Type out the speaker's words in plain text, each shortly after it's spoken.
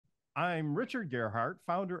I'm Richard Gearhart,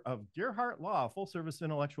 founder of Gearhart Law, a full-service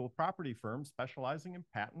intellectual property firm specializing in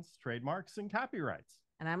patents, trademarks, and copyrights.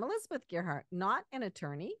 And I'm Elizabeth Gearhart, not an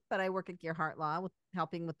attorney, but I work at Gearhart Law with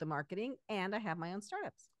helping with the marketing, and I have my own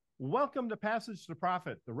startups. Welcome to Passage to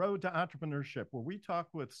Profit, the road to entrepreneurship, where we talk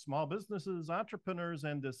with small businesses, entrepreneurs,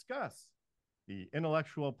 and discuss the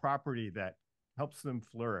intellectual property that helps them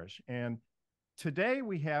flourish. And today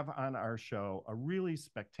we have on our show a really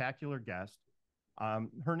spectacular guest.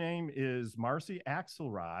 Her name is Marcy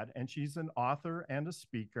Axelrod, and she's an author and a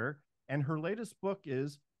speaker. And her latest book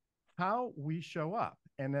is How We Show Up.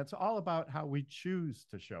 And that's all about how we choose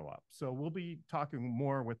to show up. So we'll be talking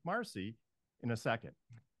more with Marcy in a second.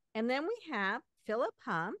 And then we have Philipp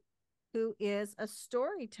Humm, who is a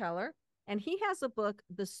storyteller, and he has a book,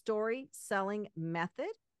 The Story Selling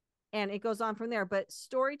Method. And it goes on from there. But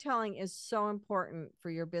storytelling is so important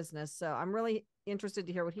for your business. So I'm really interested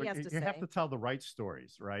to hear what he has to say. You have to tell the right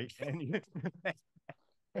stories, right? And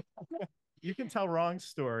you can tell wrong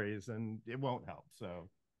stories and it won't help. So,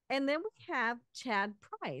 and then we have Chad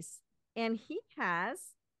Price, and he has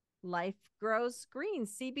Life Grows Green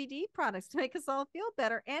CBD products to make us all feel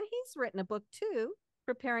better. And he's written a book too,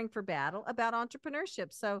 Preparing for Battle, about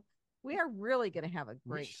entrepreneurship. So we are really going to have a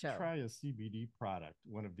great show. Try a CBD product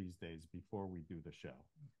one of these days before we do the show.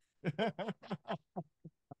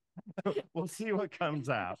 We'll see what comes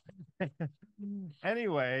out.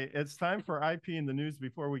 Anyway, it's time for IP in the news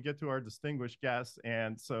before we get to our distinguished guests.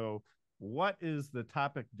 And so, what is the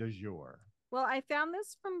topic du jour? Well, I found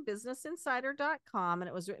this from businessinsider.com, and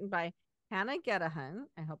it was written by Hannah Gedahan.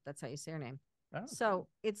 I hope that's how you say her name. Oh. So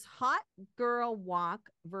it's Hot Girl Walk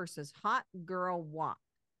versus Hot Girl Walk,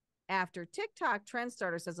 after TikTok trend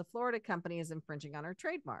starter says a Florida company is infringing on her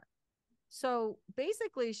trademark. So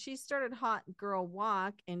basically, she started Hot Girl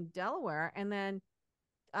Walk in Delaware, and then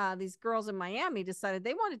these girls in Miami decided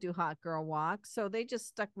they want to do Hot Girl Walk. So they just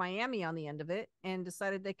stuck Miami on the end of it and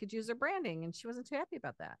decided they could use her branding. And she wasn't too happy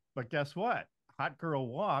about that. But guess what? Hot Girl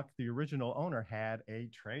Walk, the original owner, had a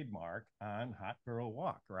trademark on Hot Girl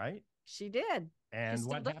Walk, right? She did. And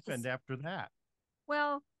what happened after that?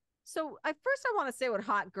 Well, so I want to say what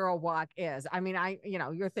Hot Girl Walk is. I mean,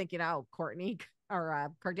 you're thinking, oh, Courtney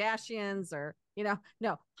or Kardashians or,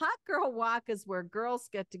 no, Hot Girl Walk is where girls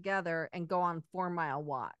get together and go on 4-mile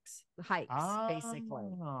walks, hikes, basically.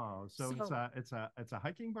 Oh, so it's a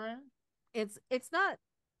hiking brand? It's not.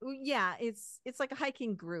 Yeah, it's like a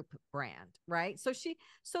hiking group brand, right? So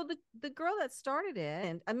the girl that started it,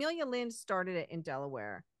 and Amelia Lind started it in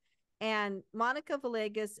Delaware, and Monica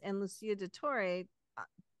Villegas and Lucia de Torre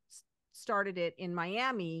started it in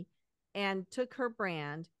Miami and took her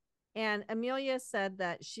brand. And Amelia said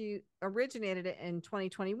that she originated it in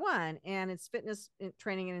 2021, and it's fitness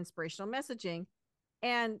training and inspirational messaging.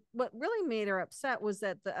 And what really made her upset was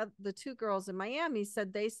that the two girls in Miami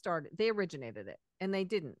said they originated it, and they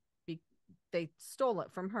didn't. They stole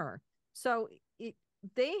it from her. So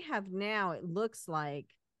they have now, it looks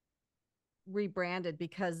like, rebranded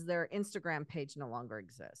because their Instagram page no longer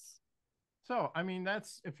exists. So, I mean,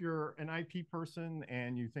 that's, if you're an IP person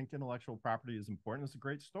and you think intellectual property is important, it's a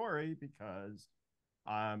great story because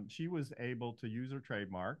she was able to use her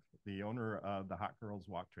trademark. The owner of the Hot Girls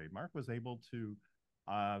Walk trademark was able to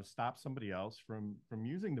stop somebody else from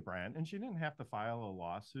using the brand, and she didn't have to file a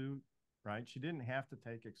lawsuit, right? She didn't have to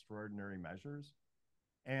take extraordinary measures.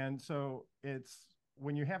 And so it's,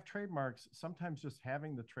 when you have trademarks, sometimes just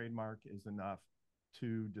having the trademark is enough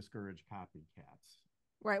to discourage copycats.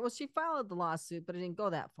 Right. Well, she filed the lawsuit, but it didn't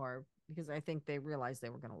go that far because I think they realized they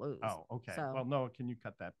were going to lose. Oh, okay. So, well, no, can you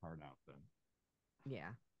cut that part out then? Yeah.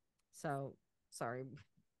 So, sorry.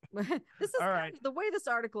 This is all right. The way this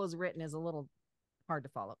article is written is a little hard to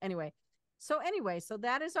follow. Anyway, so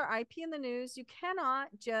that is our IP in the news. You cannot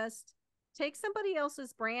just take somebody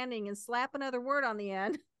else's branding and slap another word on the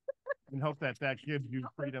end. And hope that gives you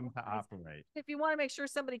freedom to operate. If you want to make sure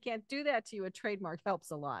somebody can't do that to you, a trademark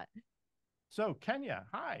helps a lot. So, Kenya,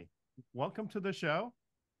 hi. Welcome to the show.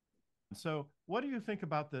 So, what do you think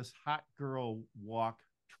about this Hot Girl Walk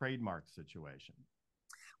trademark situation?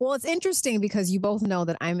 Well, it's interesting because you both know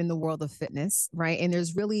that I'm in the world of fitness, right? And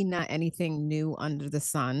there's really not anything new under the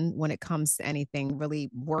sun when it comes to anything really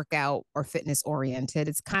workout or fitness oriented.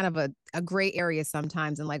 It's kind of a gray area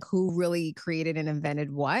sometimes, and like who really created and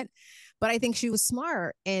invented what. But I think she was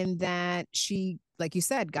smart in that she, like you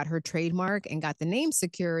said, got her trademark and got the name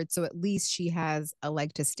secured. So at least she has a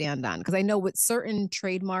leg to stand on. Because I know with certain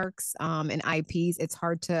trademarks and IPs, it's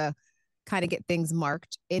hard to kind of get things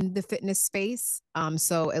marked in the fitness space.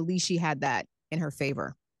 So at least she had that in her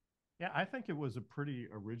favor. Yeah, I think it was a pretty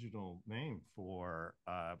original name for,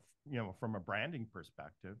 from a branding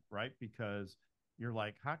perspective, right? Because you're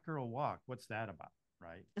like, Hot Girl Walk, what's that about,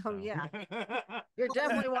 right? Oh, So yeah. You're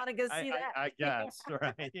definitely want to go see that. I guess,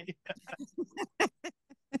 right?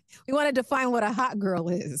 We want to define what a hot girl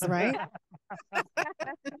is, right?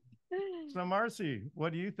 So, Marcy,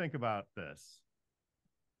 what do you think about this?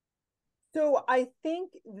 So I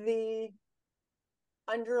think the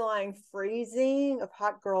underlying phrasing of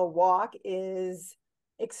Hot Girl Walk is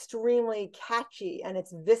extremely catchy, and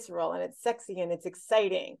it's visceral, and it's sexy, and it's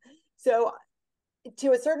exciting. So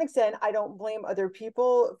to a certain extent, I don't blame other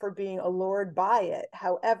people for being allured by it.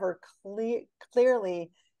 However,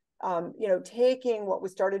 clearly, taking what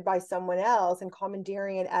was started by someone else and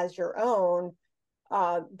commandeering it as your own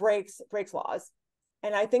breaks laws.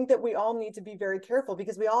 And I think that we all need to be very careful,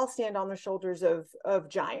 because we all stand on the shoulders of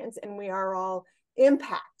giants, and we are all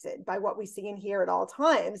impacted by what we see and hear at all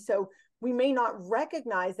times. So we may not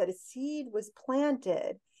recognize that a seed was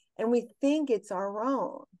planted and we think it's our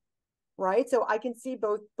own, right? So I can see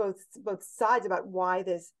both sides about why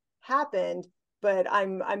this happened, but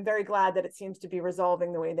I'm very glad that it seems to be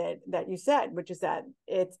resolving the way that you said, which is that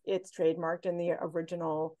it's trademarked, and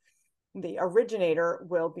the originator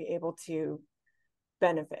will be able to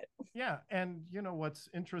benefit. Yeah, and what's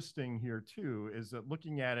interesting here too is that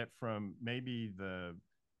looking at it from maybe the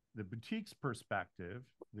boutique's perspective,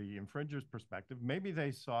 the infringer's perspective, maybe they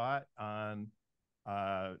saw it on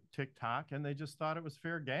TikTok and they just thought it was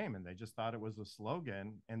fair game, and they just thought it was a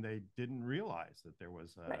slogan, and they didn't realize that there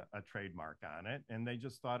was a trademark on it, and they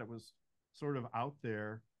just thought it was sort of out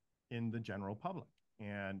there in the general public.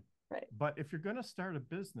 And but if you're going to start a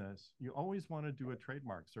business, you always want to do a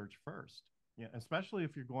trademark search first. Yeah, especially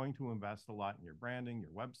if you're going to invest a lot in your branding, your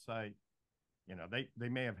website. They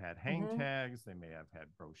may have had hang tags, they may have had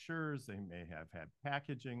brochures, they may have had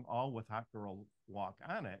packaging, all with Hot Girl Walk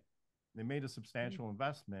on it. They made a substantial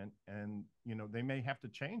investment, and they may have to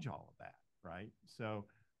change all of that, right? So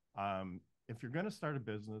if you're going to start a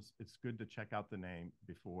business, it's good to check out the name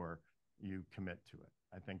before you commit to it.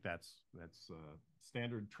 I think that's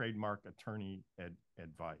standard trademark attorney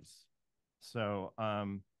advice. So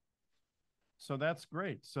so that's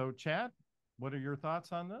great. So Chad, what are your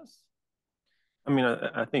thoughts on this? I mean,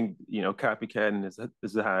 I think copycatting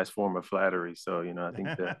is the highest form of flattery. So I think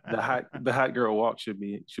the hot girl walk should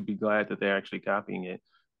be glad that they're actually copying it.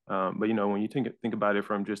 But when you think about it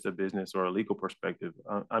from just a business or a legal perspective,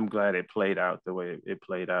 I'm glad it played out the way it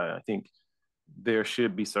played out. I think there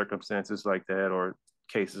should be circumstances like that or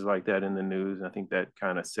cases like that in the news. And I think that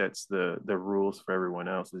kind of sets the rules for everyone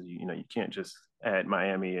else. Is you can't just add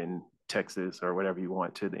Miami and Texas or whatever you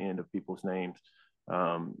want to the end of people's names.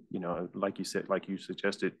 Like you said, like you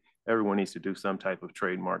suggested, everyone needs to do some type of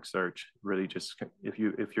trademark search. Really, just if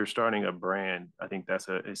you're starting a brand, I think that's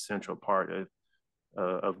an essential part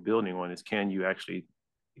of building one. Is can you actually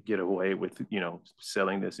get away with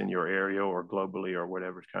selling this in your area or globally or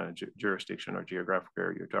whatever kind of jurisdiction or geographic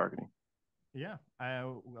area you're targeting. Yeah,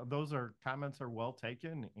 those comments are well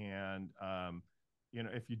taken, and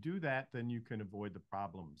if you do that, then you can avoid the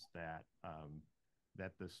problems that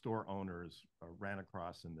that the store owners ran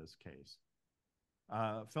across in this case.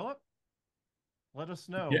 Philip, let us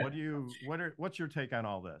know. Yeah. What's your take on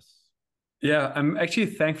all this? Yeah, I'm actually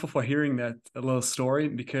thankful for hearing that little story,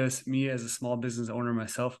 because me as a small business owner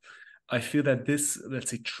myself, I feel that this,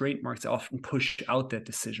 let's say, trademarks often push out that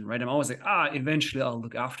decision, right? I'm always like, eventually I'll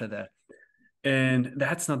look after that. And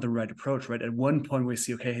that's not the right approach, right? At one point we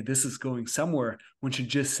see, okay, this is going somewhere. One should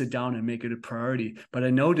just sit down and make it a priority. But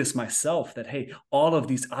I notice myself that, hey, all of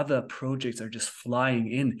these other projects are just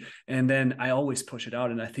flying in. And then I always push it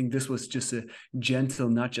out. And I think this was just a gentle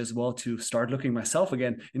nudge as well to start looking myself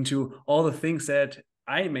again into all the things that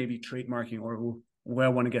I may be trademarking or where I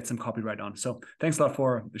want to get some copyright on. So thanks a lot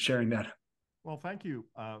for sharing that. Well, thank you,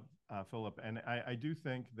 Philip. And I do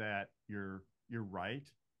think that you're right.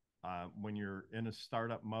 When you're in a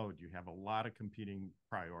startup mode, you have a lot of competing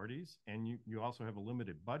priorities, and you also have a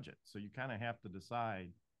limited budget. So you kind of have to decide,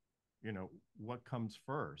 what comes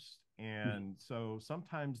first. And so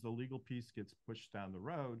sometimes the legal piece gets pushed down the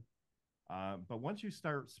road. But once you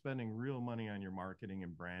start spending real money on your marketing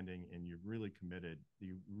and branding, and you're really committed,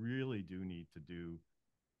 you really do need to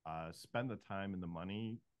spend the time and the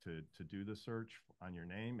money to do the search on your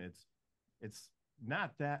name. It's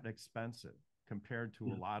not that expensive compared to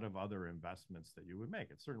a lot of other investments that you would make.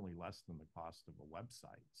 It's certainly less than the cost of a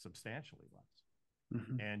website, substantially less.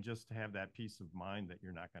 And just to have that peace of mind that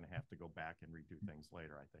you're not going to have to go back and redo things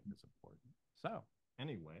later, I think is important. So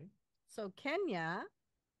anyway. So Kenya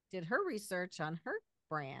did her research on her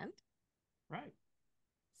brand. Right.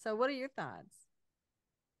 So what are your thoughts?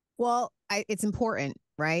 Well, it's important,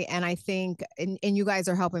 right? And I think, and you guys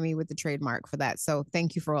are helping me with the trademark for that. So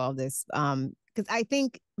thank you for all of this. Because I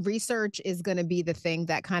think research is going to be the thing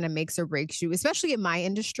that kind of makes or breaks you, especially in my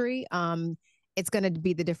industry. It's going to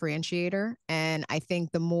be the differentiator. And I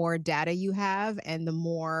think the more data you have and the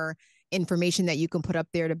more information that you can put up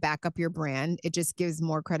there to back up your brand, it just gives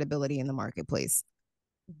more credibility in the marketplace.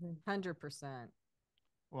 100%.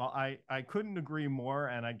 Well, I couldn't agree more.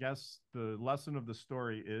 And I guess the lesson of the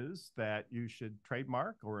story is that you should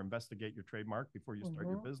trademark or investigate your trademark before you start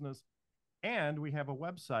your business. And we have a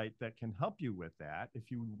website that can help you with that. If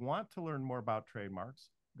you want to learn more about trademarks,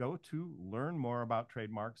 go to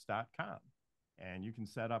learnmoreabouttrademarks.com. And you can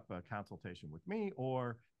set up a consultation with me,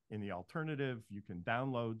 or in the alternative, you can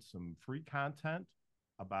download some free content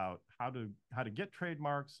about how to get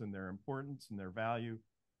trademarks and their importance and their value.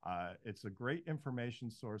 It's a great information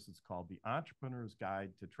source. It's called The Entrepreneur's Guide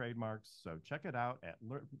to Trademarks. So check it out at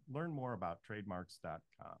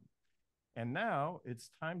learnmoreabouttrademarks.com. And now it's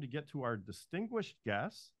time to get to our distinguished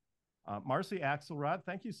guests. Marcy Axelrod,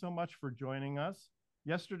 thank you so much for joining us.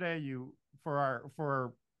 Yesterday, for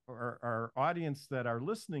our audience that are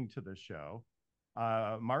listening to the show,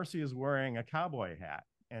 Marcy is wearing a cowboy hat.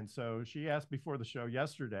 And so she asked before the show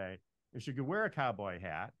yesterday if she could wear a cowboy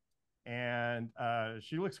hat. And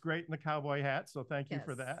she looks great in the cowboy hat. So thank you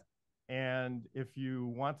for that. And if you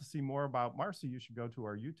want to see more about Marcy, you should go to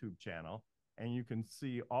our YouTube channel and you can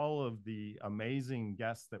see all of the amazing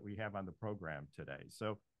guests that we have on the program today.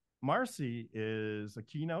 So Marcy is a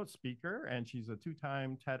keynote speaker and she's a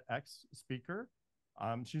two-time TEDx speaker.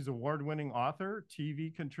 She's an award-winning author,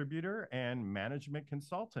 TV contributor, and management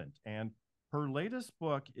consultant. And her latest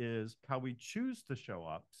book is How We Choose to Show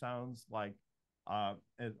Up. Sounds like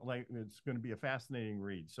it's going to be a fascinating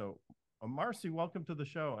read. So Marcy, welcome to the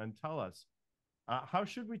show, and tell us, how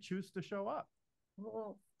should we choose to show up?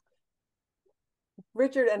 Well,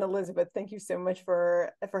 Richard and Elizabeth, thank you so much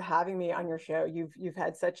for having me on your show. You've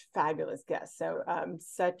had such fabulous guests. So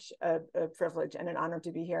such a privilege and an honor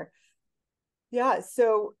to be here. Yeah,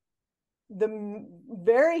 so the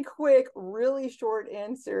very quick, really short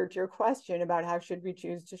answer to your question about how should we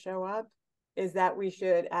choose to show up is that we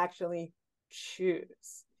should actually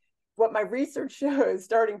choose. What my research shows,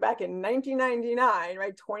 starting back in 1999,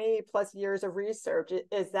 right, 20 plus years of research,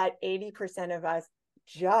 is that 80% of us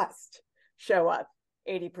just show up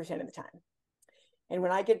 80% of the time. And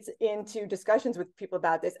when I get into discussions with people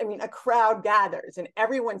about this, I mean, a crowd gathers and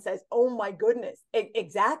everyone says, oh my goodness,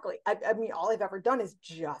 exactly. I mean, all I've ever done is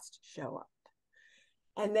just show up.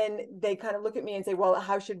 And then they kind of look at me and say, well,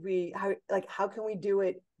 how can we do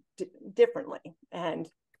it differently? And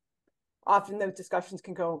often those discussions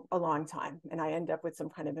can go a long time and I end up with some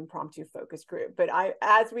kind of impromptu focus group. But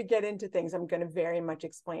as we get into things, I'm going to very much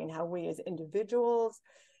explain how we as individuals,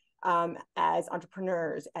 as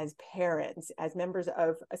entrepreneurs, as parents, as members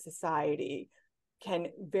of a society, can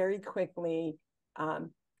very quickly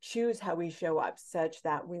choose how we show up such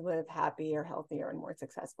that we live happier, healthier, and more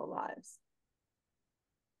successful lives.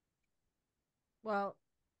 Well,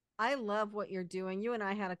 I love what you're doing. You and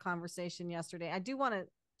I had a conversation yesterday. I do want to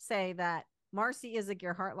say that Marcy is a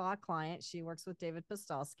Gearhart Law client. She works with David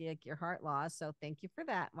Postolsky at Gearhart Law. So thank you for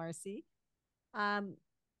that, Marcy.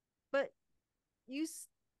 But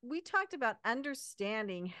we talked about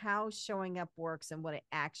understanding how showing up works and what it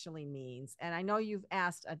actually means. And I know you've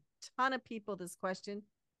asked a ton of people this question.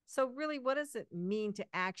 So really, what does it mean to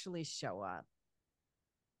actually show up?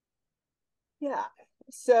 Yeah.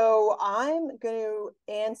 So I'm going to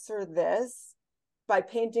answer this by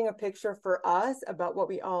painting a picture for us about what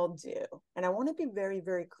we all do. And I want to be very,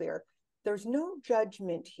 very clear. There's no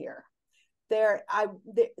judgment here. There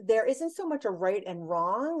isn't so much a right and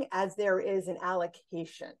wrong as there is an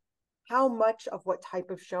allocation. How much of what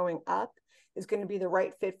type of showing up is going to be the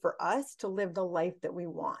right fit for us to live the life that we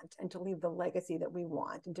want and to leave the legacy that we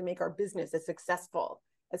want and to make our business as successful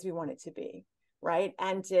as we want it to be, right?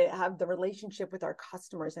 And to have the relationship with our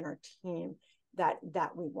customers and our team that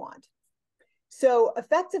we want. So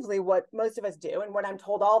effectively, what most of us do, and what I'm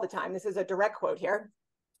told all the time, this is a direct quote here,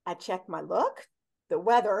 I check my look, the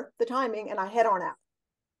weather, the timing, and I head on out,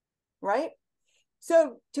 right?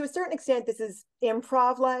 So to a certain extent, this is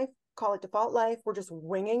improv life, call it default life. We're just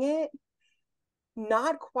winging it,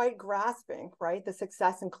 not quite grasping, right, the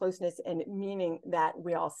success and closeness and meaning that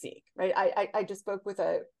we all seek, right? I just spoke with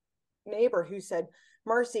a neighbor who said,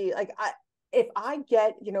 Marcy, like if I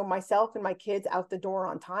get, myself and my kids out the door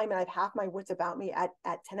on time and I've half my wits about me at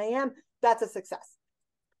 10 a.m., that's a success.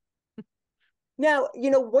 Now,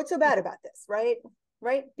 what's so bad about this, right?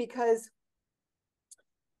 Because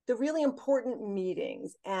the really important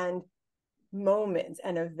meetings and moments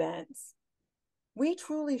and events, we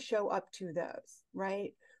truly show up to those,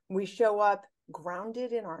 right? We show up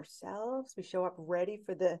grounded in ourselves. We show up ready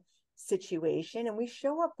for the situation, and we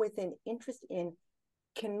show up with an interest in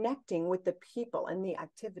connecting with the people and the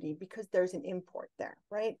activity because there's an import there,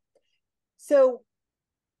 right? So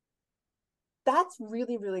that's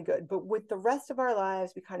really, really good. But with the rest of our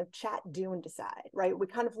lives, we kind of chat, do, and decide, right? We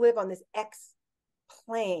kind of live on this X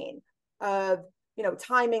plane of,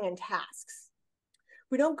 timing and tasks.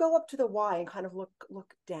 We don't go up to the Y and kind of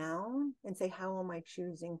look down and say, how am I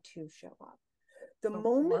choosing to show up? The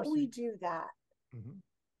moment Marcy, we do that,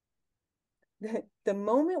 the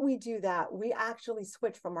moment we do that, we actually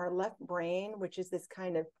switch from our left brain, which is this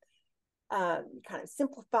kind of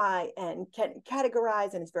simplify and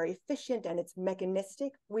categorize, and it's very efficient and it's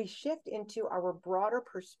mechanistic. We shift into our broader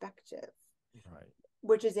perspective, right,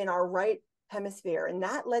 which is in our right hemisphere, and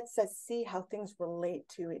that lets us see how things relate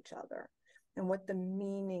to each other and what the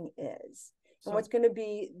meaning is, and what's going to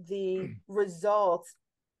be the results.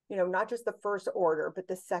 Not just the first order, but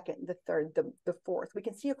the second, the third, the fourth. We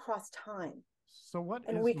can see across time. So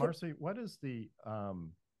Marcy, what is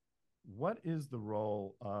the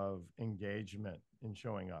role of engagement in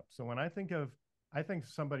showing up? So when I think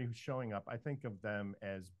somebody who's showing up, I think of them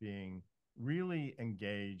as being really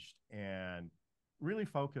engaged and really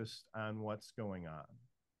focused on what's going on.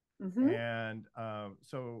 Mm-hmm. And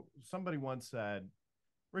so somebody once said,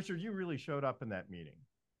 Richard, you really showed up in that meeting.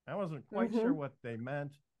 I wasn't quite sure what they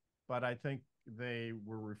meant, but I think they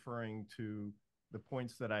were referring to the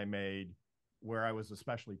points that I made where I was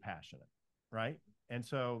especially passionate, right? And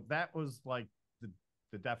so that was like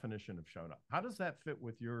the definition of showing up. How does that fit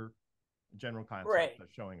with your general concept of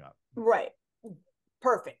showing up? Right.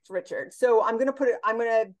 Perfect, Richard. So I'm going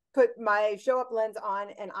to put my show up lens on,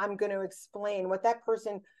 and I'm going to explain what that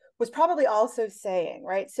person was probably also saying,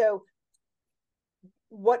 right? So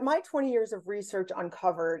what my 20 years of research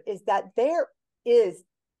uncovered is that there is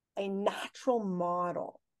a natural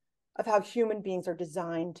model of how human beings are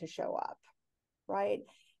designed to show up, right?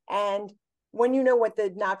 And when you know what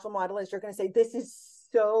the natural model is, you're going to say, this is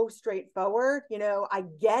so straightforward. I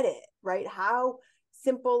get it, right? How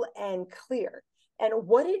simple and clear. And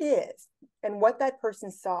what it is, and what that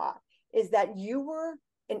person saw, is that you were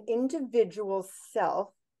an individual self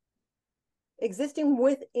existing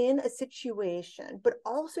within a situation, but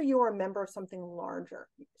also you are a member of something larger.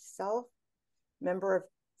 Self, member of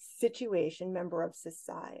situation, member of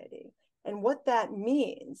society. And what that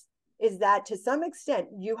means is that to some extent,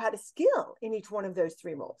 you had a skill in each one of those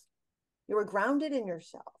three roles. You were grounded in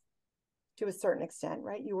yourself to a certain extent,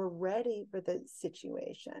 right? You were ready for the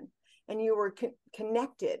situation, and you were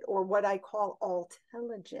connected, or what I call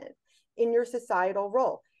all-intelligent, in your societal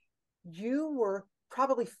role. You were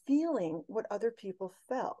probably feeling what other people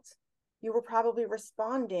felt. You were probably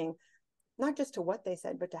responding not just to what they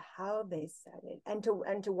said, but to how they said it, and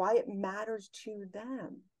to why it matters to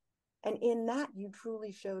them. And in that, you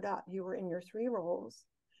truly showed up. You were in your three roles.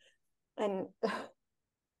 And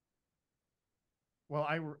well,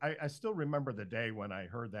 I still remember the day when I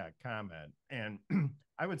heard that comment. And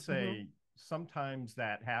I would say sometimes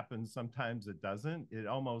that happens, sometimes it doesn't. It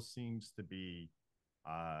almost seems to be,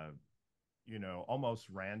 almost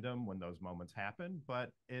random when those moments happen. But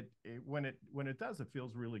when it does, it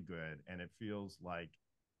feels really good. And it feels like,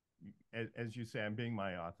 as you say, I'm being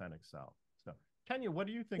my authentic self. So Kenya, what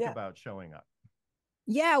do you think about showing up?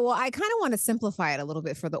 Yeah, well, I kind of want to simplify it a little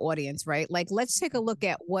bit for the audience, right? Like, let's take a look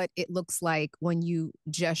at what it looks like when you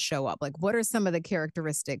just show up. Like, what are some of the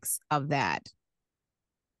characteristics of that?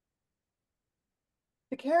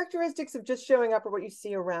 The characteristics of just showing up are what you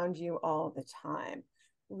see around you all the time.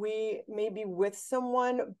 We may be with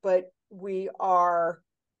someone, but we are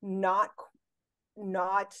not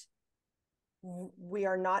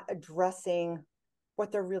addressing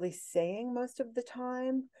what they're really saying most of the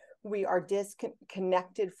time. We are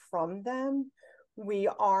disconnected from them. We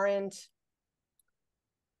aren't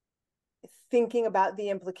thinking about the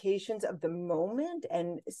implications of the moment,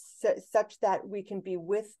 and such that we can be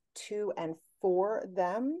with, to, and for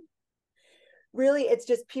them. Really, it's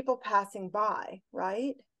just people passing by,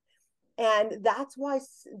 right? And that's why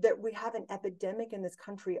that we have an epidemic in this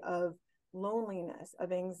country of loneliness,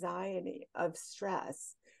 of anxiety, of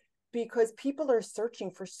stress, because people are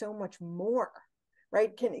searching for so much more,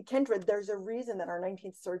 right? Kendra, there's a reason that our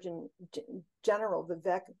 19th Surgeon General,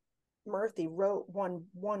 Vivek Murthy, wrote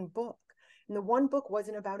one book. And the one book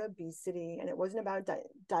wasn't about obesity, and it wasn't about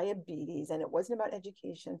diabetes, and it wasn't about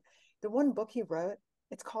education. The one book he wrote,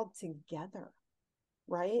 it's called Together,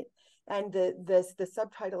 right? And the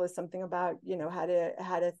subtitle is something about, you know, how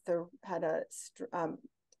to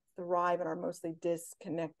thrive in our mostly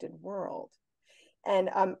disconnected world. And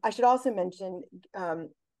I should also mention,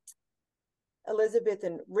 Elizabeth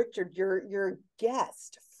and Richard, your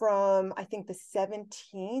guest from, I think, the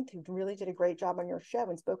 17th, who really did a great job on your show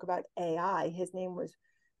and spoke about AI. His name was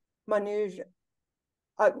Manoj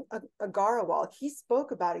Agarwal. He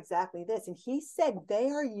spoke about exactly this. And he said they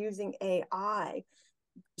are using AI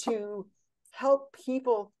to help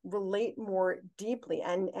people relate more deeply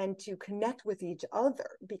and to connect with each other,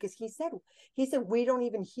 because he said we don't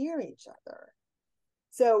even hear each other.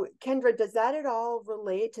 So Kendra, does that at all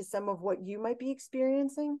relate to some of what you might be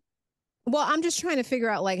experiencing? Well, I'm just trying to figure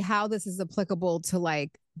out like how this is applicable to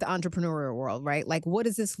like the entrepreneurial world, right? Like, what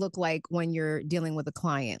does this look like when you're dealing with a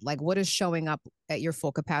client? Like, what does showing up at your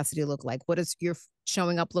full capacity look like? What does your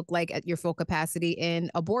showing up look like at your full capacity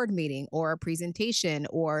in a board meeting or a presentation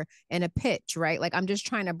or in a pitch, right? Like, I'm just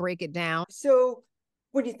trying to break it down. So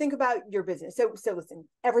when you think about your business, so listen,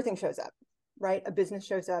 everything shows up, right? A business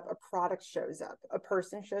shows up, a product shows up, a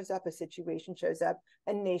person shows up, a situation shows up,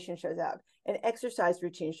 a nation shows up, an exercise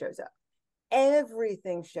routine shows up.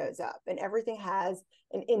 Everything shows up, and everything has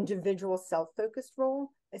an individual self-focused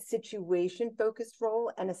role, a situation-focused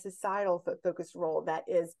role, and a societal focused role that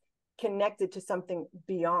is connected to something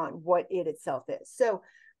beyond what it itself is. So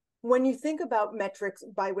when you think about metrics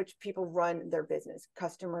by which people run their business,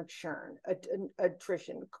 customer churn,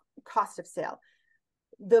 attrition, cost of sale,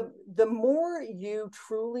 the more you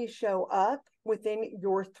truly show up within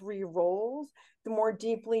your three roles, the more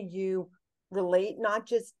deeply you relate, not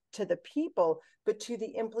just to the people, but to the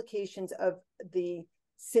implications of the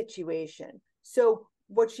situation. So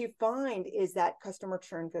what you find is that customer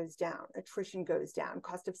churn goes down, attrition goes down,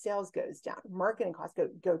 cost of sales goes down, marketing costs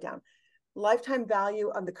go down, lifetime value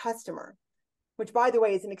of the customer, which, by the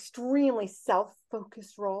way, is an extremely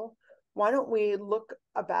self-focused role. Why don't we look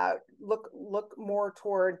more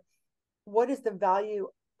toward what is the value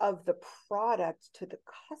of the product to the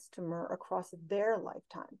customer across their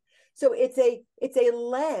lifetime? So it's a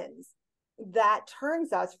lens that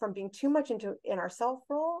turns us from being too much in our self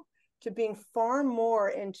role to being far more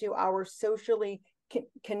into our socially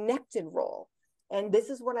connected role. And this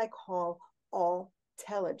is what I call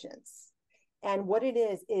all-telligence. And what it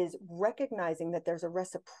is recognizing that there's a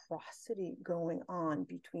reciprocity going on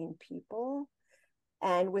between people.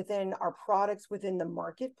 And within our products, within the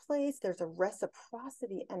marketplace, there's a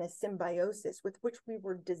reciprocity and a symbiosis with which we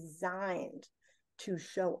were designed to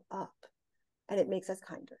show up. And it makes us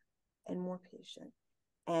kinder and more patient,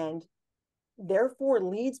 and therefore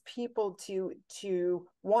leads people to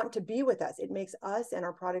want to be with us. It makes us and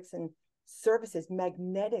our products and services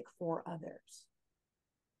magnetic for others.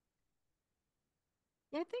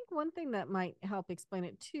 Yeah, I think one thing that might help explain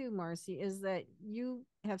it too, Marcy, is that you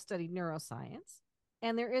have studied neuroscience,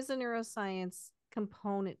 and there is a neuroscience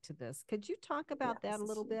component to this. Could you talk about that a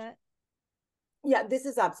little bit? Yeah, this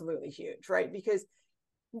is absolutely huge, right? Because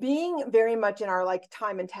being very much in our like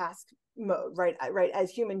time and task mode, right, as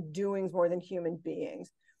human doings more than human beings,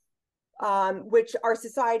 which our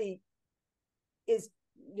society is,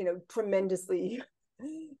 you know, tremendously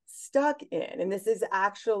stuck in. And this is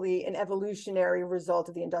actually an evolutionary result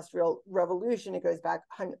of the Industrial Revolution. It goes back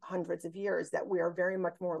hundreds of years, that we are very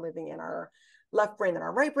much more living in our left brain than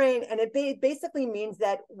our right brain. And it basically means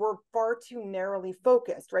that we're far too narrowly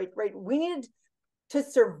focused, right? We needed to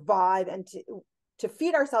survive and to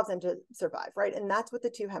feed ourselves and to survive, right? And that's what the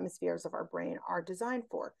two hemispheres of our brain are designed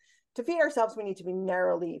for. To feed ourselves, we need to be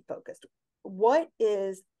narrowly focused. What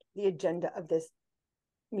is the agenda of this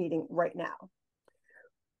meeting right now?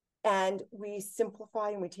 And we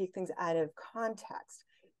simplify and we take things out of context.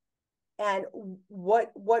 And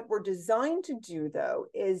what we're designed to do, though,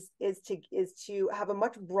 is to have a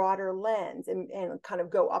much broader lens and kind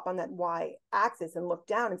of go up on that y-axis and look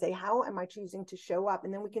down and say, how am I choosing to show up?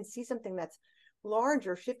 And then we can see something that's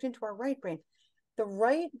larger shift into our right brain. The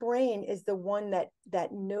right brain is the one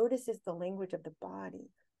that notices the language of the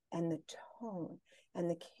body and the tone and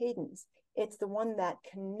the cadence. It's the one that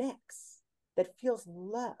connects, that feels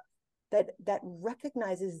love, that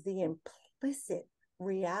recognizes the implicit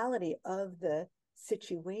reality of the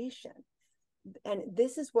situation. And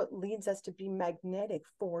this is what leads us to be magnetic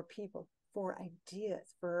for people, for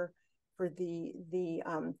ideas, for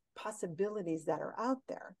the possibilities that are out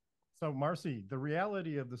there. So Marcy, the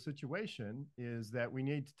reality of the situation is that we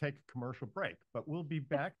need to take a commercial break, but we'll be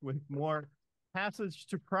back with more Passage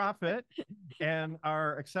to Profit and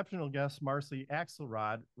our exceptional guest, Marcy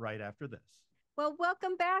Axelrod, right after this. Well,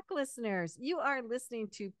 welcome back, listeners. You are listening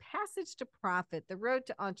to Passage to Profit, the road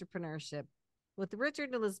to entrepreneurship. with Richard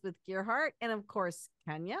and Elizabeth Gearhart, and of course,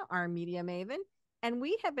 Kenya, our media maven. And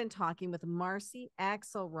we have been talking with Marcy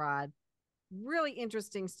Axelrod. Really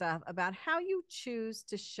interesting stuff about how you choose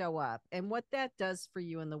to show up and what that does for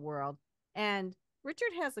you in the world. And Richard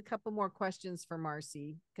has a couple more questions for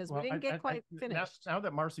Marcy because we didn't get quite finished. Now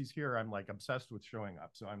that Marcy's here, I'm like obsessed with showing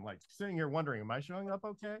up. So I'm like sitting here wondering, am I showing up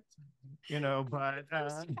okay? But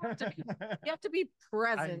you have to be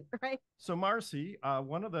present, right? So Marcy,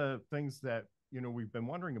 one of the things that we've been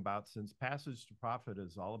wondering about since Passage to Profit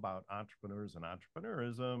is all about entrepreneurs and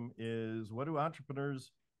entrepreneurism is, what do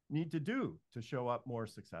entrepreneurs need to do to show up more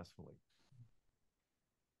successfully?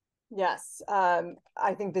 Yes,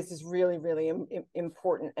 I think this is really, really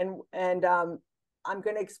important, and I'm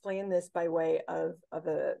going to explain this by way of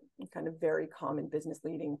a kind of very common business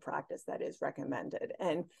leading practice that is recommended.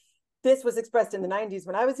 And this was expressed in the 90s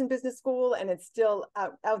when I was in business school, and it's still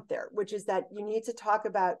out there, which is that you need to talk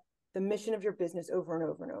about the mission of your business over and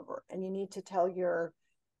over and over, and you need to tell your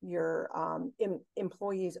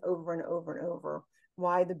employees over and over and over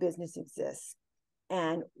why the business exists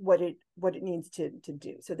and what it needs to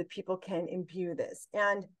do, so that people can imbue this.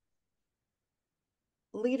 And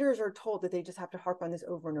leaders are told that they just have to harp on this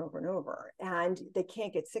over and over and over, and they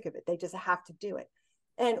can't get sick of it. They just have to do it.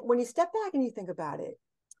 And when you step back and you think about it,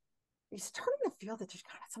 you're starting to feel that there's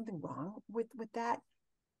kind of something wrong with that.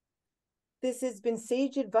 This has been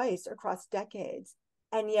sage advice across decades,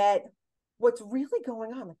 and yet what's really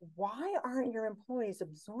going on? Like, why aren't your employees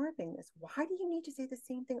absorbing this? Why do you need to say the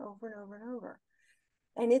same thing over and over and over?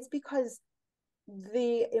 And it's because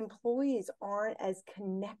the employees aren't as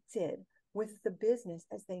connected with the business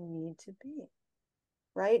as they need to be,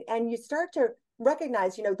 right? And you start to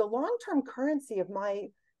recognize, the long-term currency of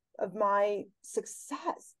my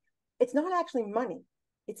success, it's not actually money,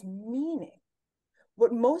 it's meaning.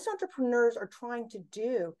 What most entrepreneurs are trying to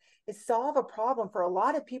do is solve a problem for a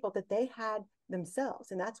lot of people that they had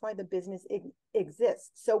themselves, and that's why the business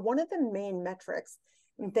exists. So one of the main metrics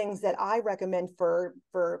and things that I recommend for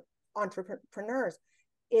entrepreneurs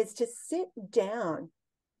is to sit down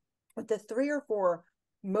with the 3 or 4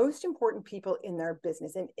 most important people in their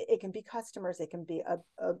business. And it can be customers, it can be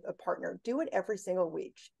a partner. Do it every single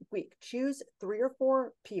week. Choose 3 or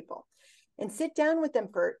 4 people and sit down with them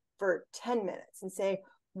for 10 minutes and say,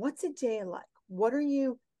 what's a day like? What are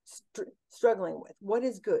you struggling with? What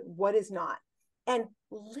is good? What is not? And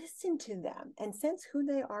listen to them and sense who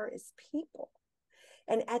they are as people.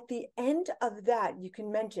 And at the end of that, you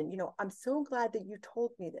can mention, I'm so glad that you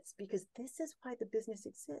told me this, because this is why the business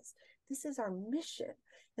exists. This is our mission.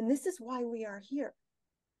 And this is why we are here.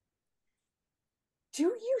 Do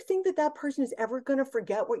you think that person is ever going to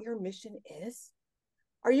forget what your mission is?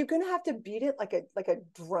 Are you going to have to beat it like a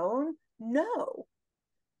drone? No.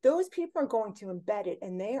 Those people are going to embed it,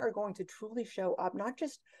 and they are going to truly show up, not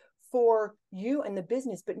just for you and the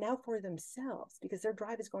business, but now for themselves, because their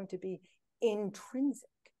drive is going to be intrinsic.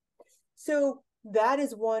 So that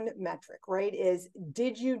is one metric, right? Is,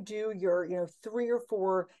 did you do your 3 or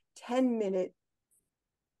 4 10-minute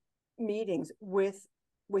meetings with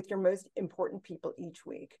your most important people each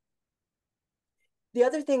week? The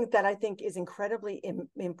other thing that I think is incredibly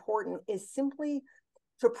important is simply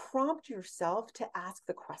to prompt yourself to ask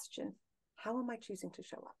the question, how am I choosing to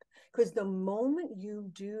show up? Because the moment you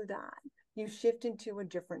do that, you shift into a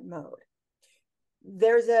different mode.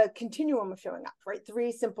 There's a continuum of showing up, right?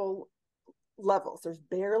 3 simple levels. There's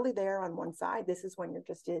barely there on one side. This is when you're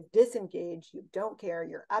just disengaged, you don't care,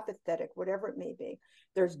 you're apathetic, whatever it may be.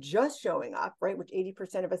 There's just showing up, right? Which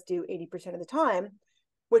 80% of us do 80% of the time,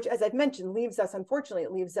 which, as I've mentioned, unfortunately,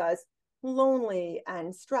 it leaves us lonely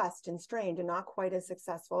and stressed and strained and not quite as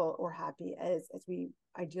successful or happy as we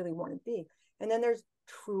ideally want to be. And then there's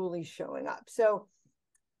truly showing up. So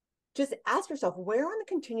just ask yourself, where on the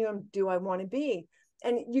continuum do I want to be?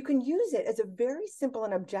 And you can use it as a very simple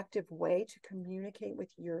and objective way to communicate with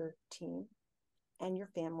your team and your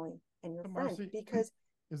family and your friends. Marcy, because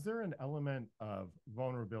is there an element of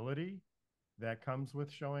vulnerability that comes with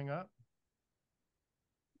showing up?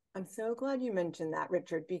 I'm so glad you mentioned that,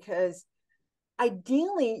 Richard, because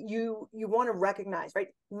ideally you want to recognize, right?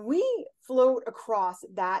 We float across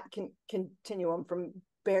that continuum from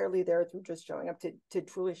barely there through just showing up to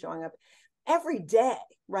truly showing up every day,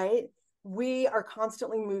 right? We are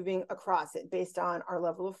constantly moving across it based on our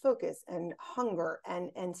level of focus and hunger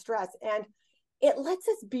and stress. And it lets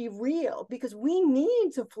us be real because we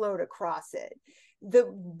need to float across it. The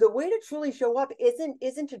way to truly show up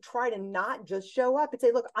isn't to try to not just show up and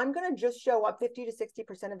say, look, I'm going to just show up 50 to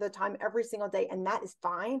 60% of the time every single day, and that is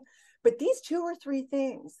fine. But these 2 or 3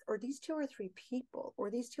 things, or these 2 or 3 people,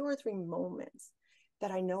 or these 2 or 3 moments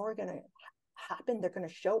that I know are going to happen. They're going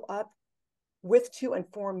to show up with to and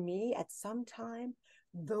for me at some time.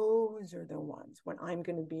 Those are the ones when I'm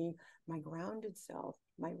going to be my grounded self,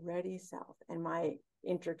 my ready self, and my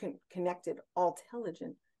interconnected,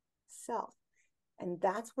 intelligent self. And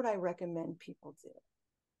that's what I recommend people do.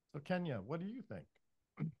 So Kenya, what do you think?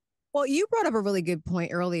 Well, you brought up a really good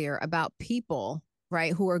point earlier about people,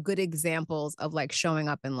 right, who are good examples of like showing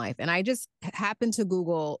up in life. And I just happened to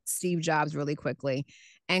Google Steve Jobs really quickly.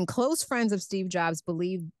 And close friends of Steve Jobs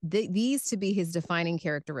believe these to be his defining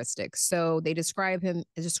characteristics. So they described him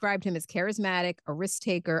as charismatic, a risk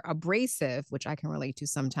taker, abrasive, which I can relate to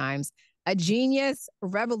sometimes, a genius,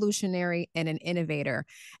 revolutionary, and an innovator.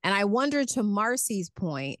 And I wonder, to Marcy's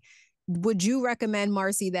point, would you recommend,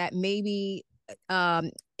 Marcy, that maybe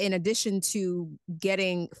in addition to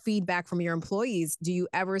getting feedback from your employees, do you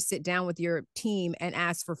ever sit down with your team and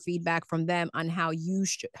ask for feedback from them on how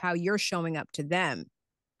you're showing up to them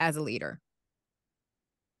as a leader?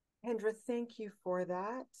 Kendra, thank you for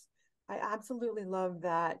that. I absolutely love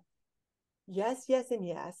that. Yes, yes, and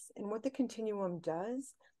yes. And what the continuum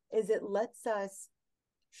does is it lets us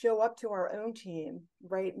show up to our own team,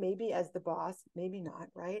 right? Maybe as the boss, maybe not,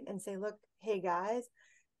 right? And say, look, hey guys,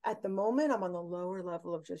 at the moment, I'm on the lower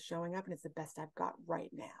level of just showing up, and it's the best I've got right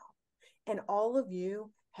now. And all of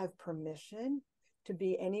you have permission to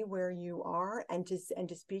be anywhere you are and to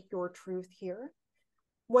speak your truth here.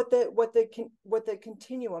 What the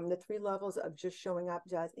continuum, the 3 levels of just showing up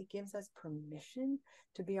does, it gives us permission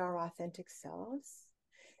to be our authentic selves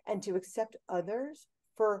and to accept others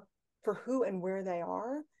for who and where they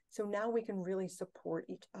are. So now we can really support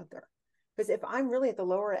each other. Because if I'm really at the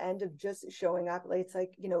lower end of just showing up, it's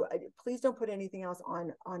like, please don't put anything else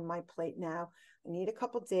on my plate now. I need a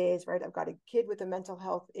couple days, right? I've got a kid with a mental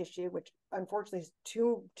health issue, which unfortunately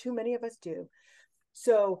too many of us do.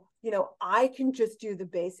 So, I can just do the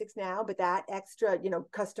basics now, but that extra,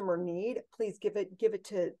 customer need, please give it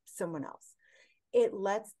to someone else. It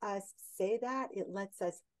lets us say that, it lets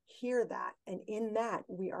us hear that. And in that,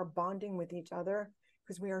 we are bonding with each other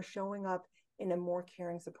because we are showing up in a more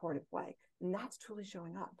caring, supportive way. And that's truly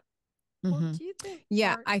showing up. Well, do you think?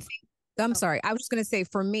 Yeah, I think, I'm sorry. I was just going to say,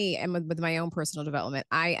 for me and with my own personal development,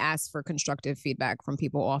 I ask for constructive feedback from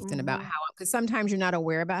people often about how, because sometimes you're not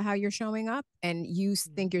aware about how you're showing up and you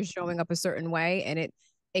think you're showing up a certain way, and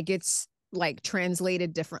it gets like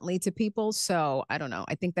translated differently to people. So I don't know.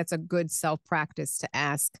 I think that's a good self-practice to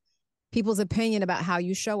ask people's opinion about how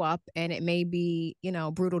you show up. And it may be,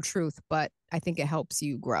 brutal truth, but I think it helps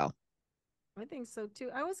you grow. I think so too.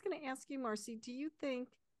 I was going to ask you, Marcy, do you think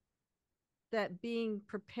that being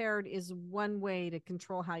prepared is one way to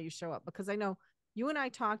control how you show up? Because I know you and I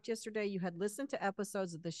talked yesterday, you had listened to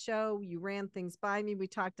episodes of the show, you ran things by me, we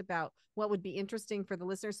talked about what would be interesting for the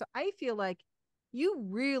listeners. So I feel like you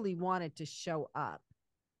really wanted to show up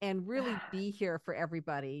and really be here for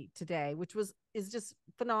everybody today, which is just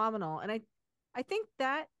phenomenal. And I think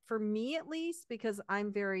that, for me at least, because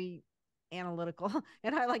I'm very analytical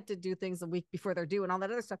and I like to do things a week before they're due and all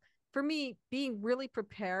that other stuff, for me, being really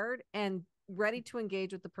prepared and ready to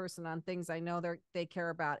engage with the person on things I know they care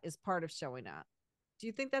about is part of showing up. Do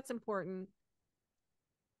you think that's important?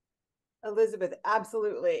 Elizabeth,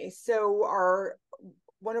 absolutely. So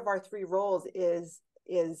one of our 3 roles is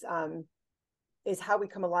how we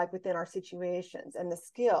come alive within our situations, and the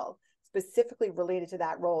skill specifically related to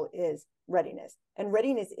that role is readiness. And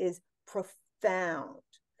readiness is profound,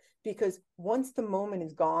 because once the moment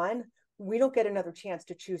is gone, we don't get another chance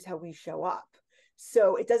to choose how we show up.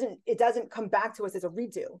 So it doesn't come back to us as a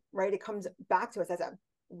redo, right? It comes back to us as a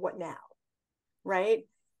what now, right?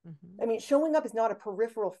 I mean, showing up is not a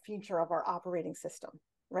peripheral feature of our operating system,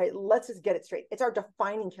 right? Let's just get it straight. It's our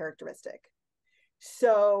defining characteristic.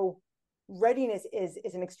 So readiness is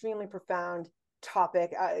an extremely profound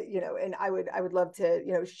topic, and I would love to,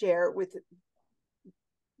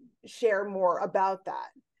 share more about that,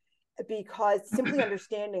 because simply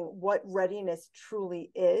understanding what readiness truly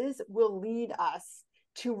is will lead us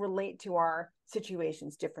to relate to our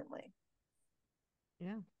situations differently.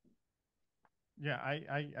 Yeah,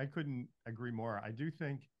 I couldn't agree more. I do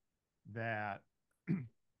think that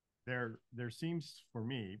there seems, for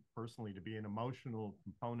me personally, to be an emotional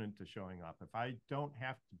component to showing up. If I don't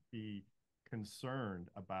have to be concerned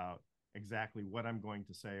about exactly what I'm going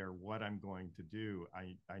to say or what I'm going to do,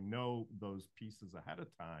 I know those pieces ahead of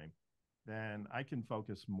time, then I can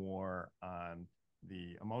focus more on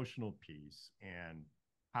the emotional piece and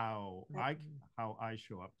how I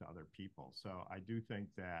show up to other people. So I do think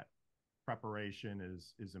that preparation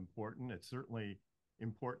is important. It certainly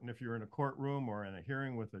important if you're in a courtroom or in a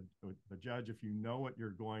hearing with a judge. If you know what you're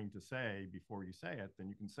going to say before you say it, then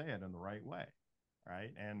you can say it in the right way,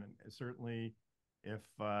 right? And certainly if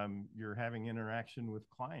you're having interaction with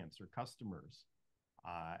clients or customers,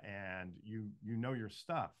 and you know your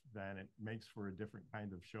stuff, then it makes for a different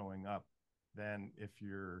kind of showing up than if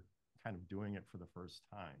you're kind of doing it for the first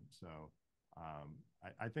time. So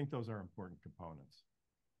I think those are important components.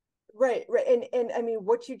 Right. And I mean,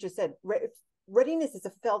 what you just said, readiness is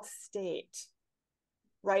a felt state,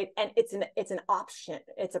 right? And it's an option.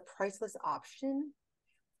 It's a priceless option,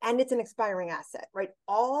 and it's an expiring asset, right?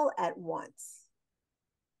 All at once,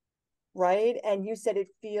 right? And you said it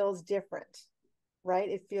feels different, right?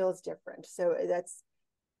 It feels different. So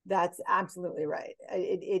that's absolutely right.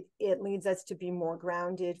 It leads us to be more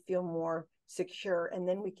grounded, feel more secure, and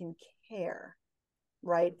then we can care,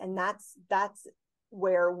 right? And that's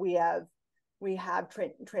where we have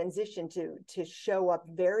transitioned to show up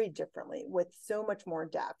very differently with so much more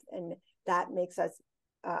depth, and that makes us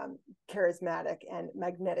charismatic and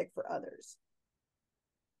magnetic for others.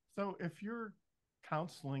 So if you're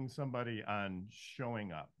counseling somebody on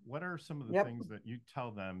showing up, what are some of the things that you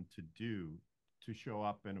tell them to do to show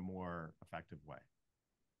up in a more effective way?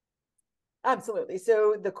 Absolutely.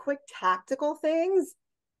 So the quick tactical things,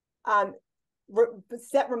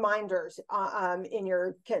 set reminders in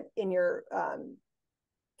your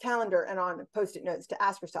calendar and on Post-it notes to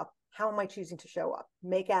ask yourself, how am I choosing to show up?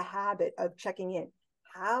 Make a habit of checking in.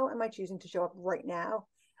 How am I choosing to show up right now?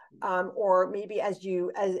 Or maybe as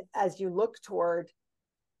you look toward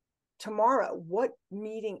tomorrow, what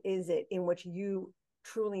meeting is it in which you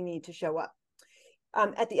truly need to show up?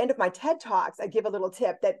 At the end of my TED Talks, I give a little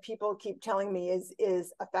tip that people keep telling me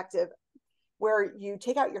is effective, where you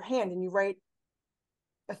take out your hand and you write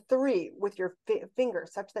a 3 with your finger,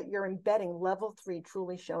 such that you're embedding level 3,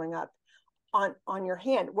 truly showing up on your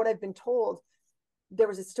hand. What I've been told, there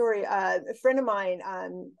was a story, a friend of mine,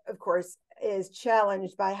 of course, is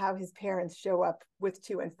challenged by how his parents show up with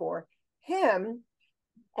 2 and 4 him.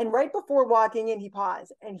 And right before walking in, he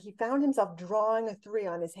paused and he found himself drawing a 3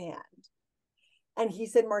 on his hand. And he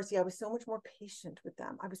said, Marcy, I was so much more patient with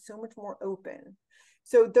them. I was so much more open.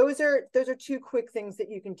 So those are 2 quick things that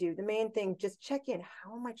you can do. The main thing, just check in.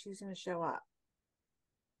 How am I choosing to show up?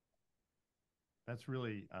 That's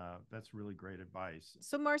really great advice.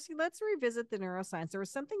 So Marcy, let's revisit the neuroscience. There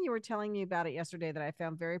was something you were telling me about it yesterday that I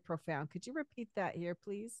found very profound. Could you repeat that here,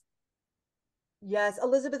 please? Yes,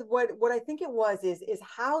 Elizabeth, what I think it was is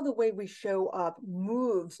how the way we show up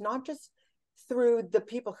moves, not just through the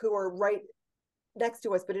people who are right next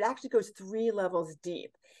to us, but it actually goes 3 levels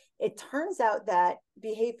deep. It turns out that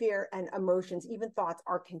behavior and emotions, even thoughts,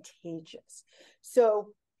 are contagious. So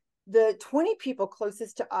the 20 people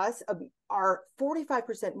closest to us are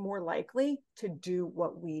 45% more likely to do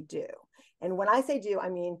what we do. And when I say do, I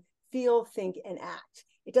mean feel, think, and act.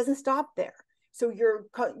 It doesn't stop there. So your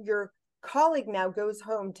colleague now goes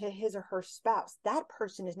home to his or her spouse. That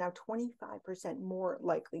person is now 25% more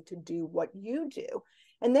likely to do what you do.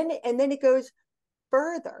 And then it goes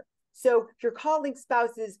further. So your colleague's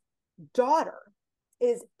spouse's daughter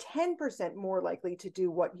is 10% more likely to do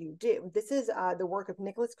what you do. This is the work of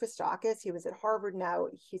Nicholas Christakis. He was at Harvard, now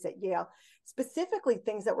he's at Yale. Specifically,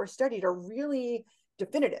 things that were studied are really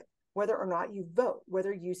definitive, whether or not you vote,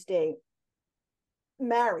 whether you stay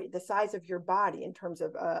married, the size of your body in terms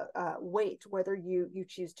of weight, whether you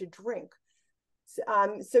choose to drink.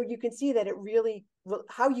 So you can see that it really,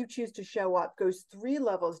 how you choose to show up goes 3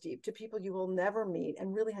 levels deep to people you will never meet,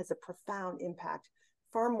 and really has a profound impact,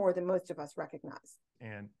 far more than most of us recognize.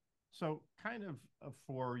 And so kind of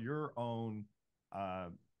for your own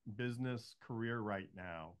business career right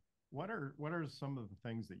now, what are some of the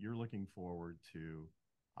things that you're looking forward to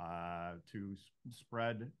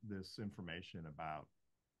spread this information about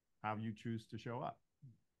how you choose to show up?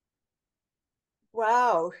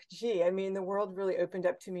 Wow, gee, I mean, the world really opened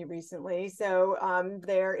up to me recently. So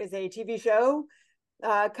there is a TV show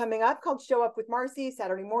coming up called Show Up with Marcy,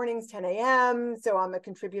 Saturday mornings, 10 a.m. So I'm a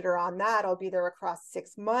contributor on that. I'll be there across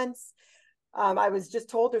 6 months. I was just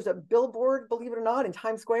told there's a billboard, believe it or not, in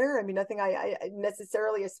Times Square. I mean, nothing I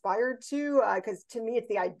necessarily aspired to, because to me, it's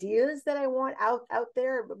the ideas that I want out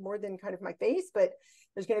there, but more than kind of my face. But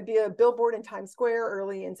there's going to be a billboard in Times Square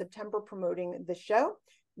early in September promoting the show.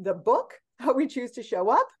 The book, How We Choose to Show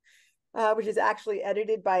Up, which is actually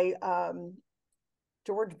edited by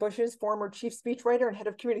George Bush's former chief speechwriter and head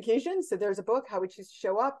of communications. So there's a book, How We Choose to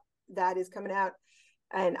Show Up, that is coming out.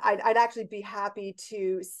 And I'd actually be happy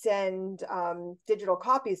to send digital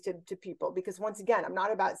copies to people, because once again, I'm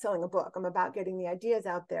not about selling a book. I'm about getting the ideas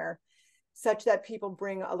out there such that people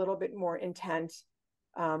bring a little bit more intent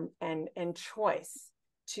and choice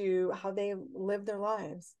to how they live their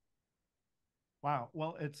lives. Wow.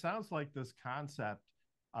 Well, it sounds like this concept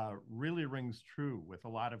really rings true with a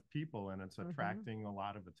lot of people, and it's attracting a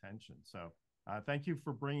lot of attention. So thank you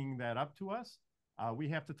for bringing that up to us. We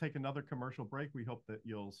have to take another commercial break. We hope that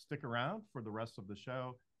you'll stick around for the rest of the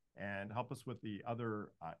show and help us with the other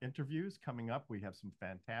interviews coming up. We have some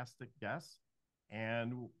fantastic guests,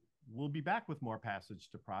 and we'll be back with more Passage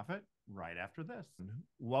to Profit right after this.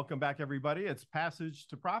 Welcome back, everybody. It's Passage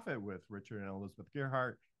to Profit with Richard and Elizabeth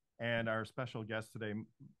Gearhart, and our special guest today,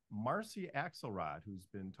 Marcy Axelrod, who's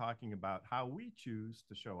been talking about how we choose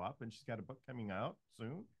to show up, and she's got a book coming out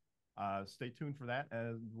soon. Stay tuned for that,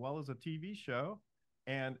 as well as a TV show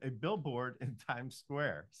and a billboard in Times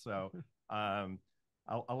Square. So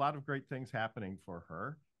a lot of great things happening for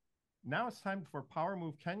her. Now it's time for Power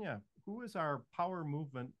Move Kenya. Who is our power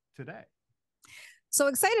movement today? So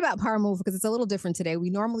excited about Power Move because it's a little different today. We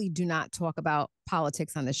normally do not talk about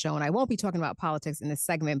politics on the show, and I won't be talking about politics in this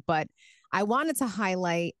segment, but I wanted to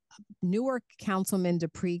highlight Newark Councilman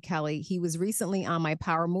Dupree Kelly. He was recently on my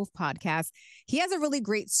Power Move podcast. He has a really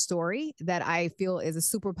great story that I feel is a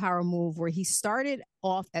super power move, where he started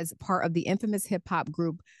off as part of the infamous hip hop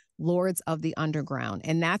group Lords of the Underground.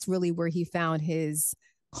 And that's really where he found his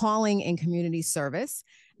calling in community service.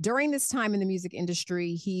 During this time in the music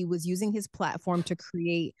industry, he was using his platform to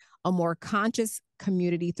create a more conscious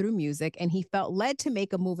community through music, and he felt led to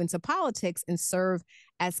make a move into politics and serve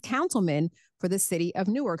as councilman for the city of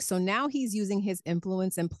Newark. So now he's using his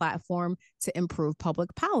influence and platform to improve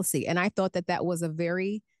public policy. And I thought that that was a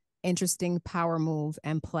very interesting power move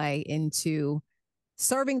and play into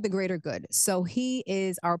serving the greater good. So he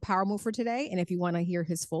is our power move for today. And if you want to hear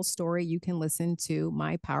his full story, you can listen to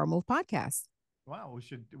my Power Move podcast. Wow,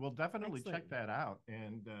 we'll definitely check that out.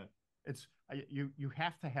 And it's you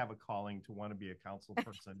have to have a calling to want to be a council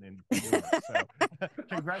person in Newark. So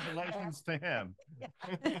congratulations to him.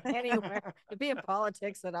 Anywhere to be in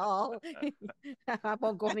politics at all. I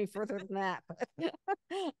won't go any further than that.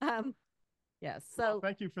 But, yes. So well,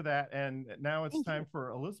 thank you for that. And now it's time for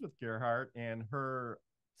Elizabeth Gearhart and her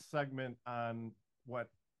segment on what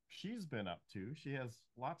she's been up to. She has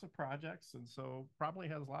lots of projects, and so probably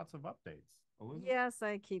has lots of updates. Elizabeth? Yes,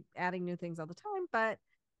 I keep adding new things all the time, but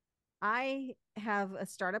I have a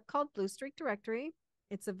startup called Blue Streak Directory.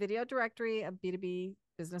 It's a video directory of B2B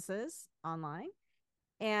businesses online.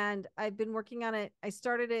 And I've been working on it. I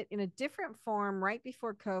started it in a different form right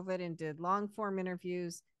before COVID and did long form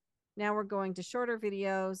interviews. Now we're going to shorter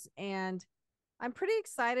videos, and I'm pretty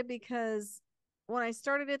excited because when I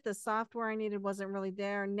started it, the software I needed wasn't really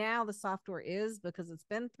there. Now the software is, because it's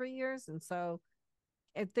been 3 years. And so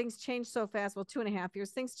if things change so fast, well, 2.5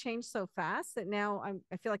 years, things change so fast that now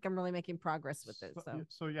I feel like I'm really making progress with it.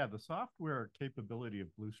 So yeah, the software capability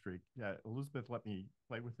of Blue Streak, yeah, Elizabeth let me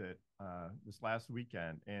play with it this last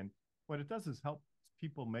weekend. And what it does is help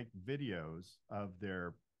people make videos of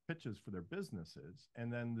their pitches for their businesses.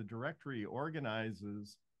 And then the directory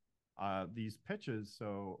organizes these pitches.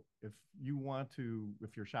 So if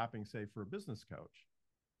you're shopping, say, for a business coach,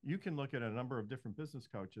 you can look at a number of different business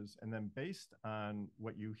coaches, and then based on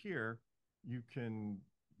what you hear, you can,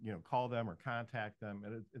 call them or contact them.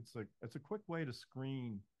 And it's a quick way to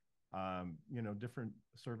screen, different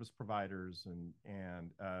service providers and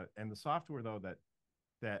the software though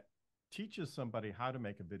that teaches somebody how to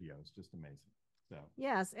make a video is just amazing. So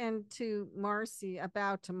yes, and to Marcy,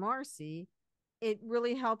 it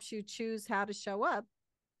really helps you choose how to show up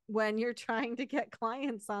when you're trying to get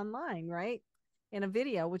clients online, right? In a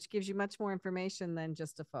video, which gives you much more information than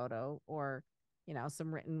just a photo or,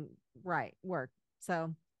 some written work.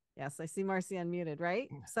 So yes, I see Marcy unmuted, right?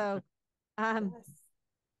 So, Yes.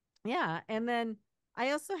 yeah. And then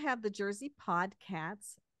I also have the Jersey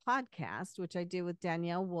Podcasts podcast, which I do with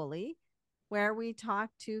Danielle Woolley, where we talk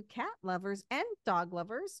to cat lovers and dog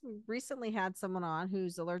lovers. We recently had someone on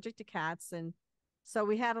who's allergic to cats. And so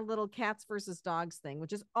we had a little cats versus dogs thing,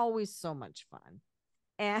 which is always so much fun.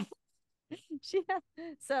 And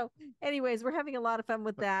so anyways, we're having a lot of fun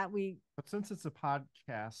with that. But since it's a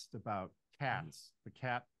podcast about cats, the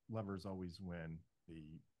cat lovers always win the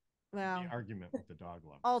argument with the dog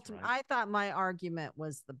lovers. Ultimately, right? I thought my argument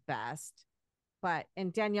was the best,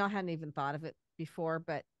 and Danielle hadn't even thought of it before.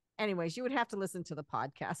 But anyways, you would have to listen to the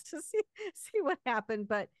podcast to see what happened.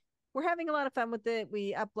 But we're having a lot of fun with it.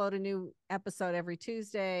 We upload a new episode every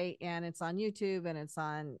Tuesday, and it's on YouTube and it's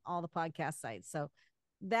on all the podcast sites. So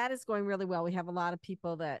that is going really well. We have a lot of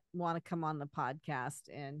people that want to come on the podcast,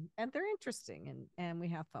 and they're interesting, and we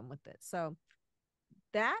have fun with it. So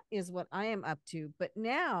that is what I am up to. But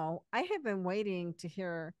now I have been waiting to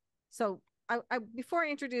hear. So before I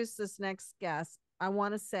introduce this next guest, I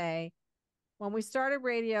want to say, when we started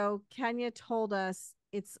radio, Kenya told us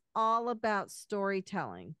it's all about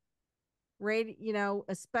storytelling. Radio, you know,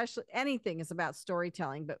 especially anything is about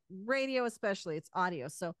storytelling, but radio especially, it's audio.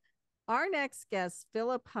 So our next guest,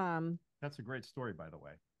 Philipp Humm. That's a great story, by the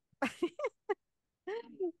way. Philipp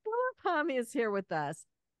Humm is here with us,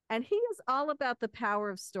 and he is all about the power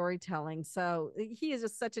of storytelling. So he is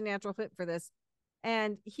just such a natural fit for this.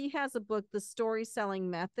 And he has a book, The Story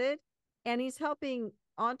Selling Method, and he's helping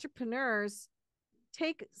entrepreneurs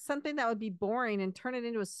take something that would be boring and turn it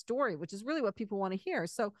into a story, which is really what people want to hear.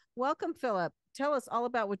 So welcome, Philipp. Tell us all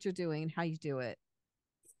about what you're doing and how you do it.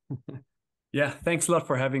 Yeah, thanks a lot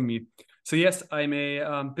for having me. So yes, I'm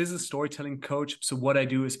a business storytelling coach. So what I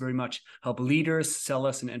do is very much help leaders,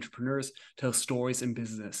 sellers, and entrepreneurs tell stories in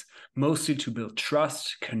business, mostly to build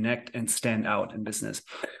trust, connect, and stand out in business.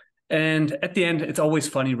 And at the end, it's always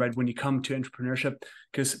funny, right, when you come to entrepreneurship,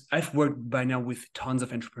 because I've worked by now with tons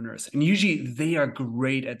of entrepreneurs, and usually they are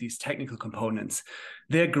great at these technical components.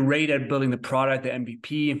 They're great at building the product, the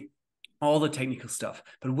MVP, all the technical stuff.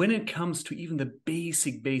 But when it comes to even the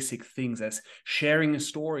basic things as sharing a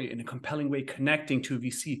story in a compelling way, connecting to a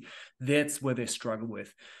VC, that's where they struggle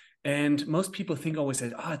with. And most people think always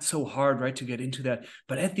that, it's so hard, right, to get into that.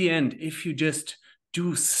 But at the end, if you just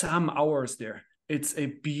do some hours there, it's a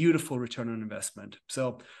beautiful return on investment.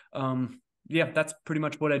 So yeah, that's pretty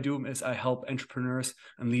much what I do, is I help entrepreneurs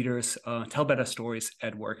and leaders tell better stories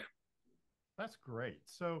at work. That's great.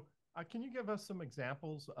 So can you give us some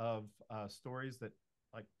examples of stories that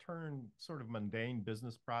like turn sort of mundane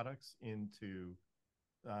business products into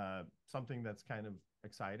something that's kind of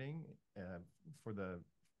exciting for the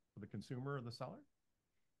consumer or the seller?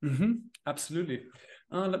 Mm-hmm. Absolutely.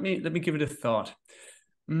 Let me give it a thought.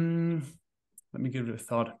 Let me give it a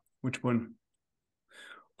thought. Which one?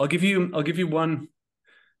 I'll give you one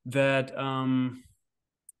that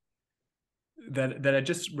that I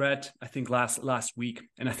just read, I think last week,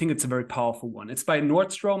 and I think it's a very powerful one. It's by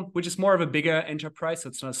Nordstrom, which is more of a bigger enterprise, so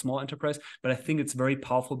it's not a small enterprise, but I think it's very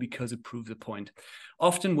powerful because it proves a point.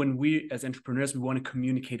 Often when we as entrepreneurs, we want to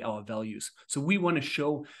communicate our values. So we want to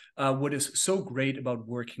show what is so great about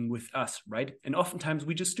working with us, right? And oftentimes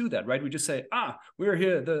we just do that, right? We just say, we're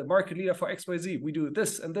here, the market leader for XYZ. We do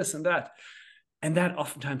this and this and that. And that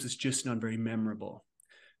oftentimes is just not very memorable.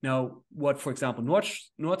 Now, what, for example,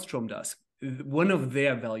 Nordstrom does, one of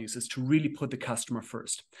their values is to really put the customer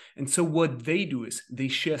first. And so what they do is they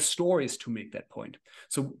share stories to make that point.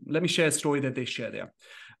 So let me share a story that they share there.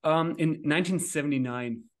 In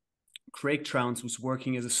 1979, Craig Trounce was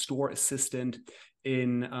working as a store assistant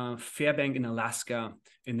in Fairbank in Alaska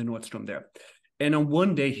in the Nordstrom there. And on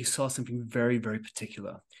one day, he saw something very, very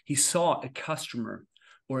particular. He saw a customer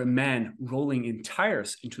or a man rolling in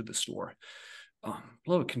tires into the store. A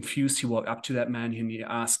little confused, he walked up to that man and he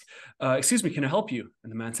asked, excuse me, can I help you?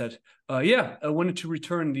 And the man said, yeah, I wanted to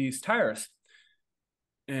return these tires.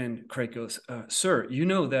 And Craig goes, sir, you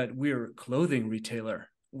know that we're a clothing retailer.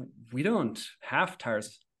 We don't have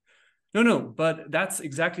tires. No, but that's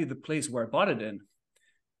exactly the place where I bought it in.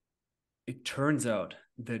 It turns out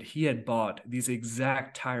that he had bought these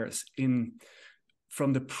exact tires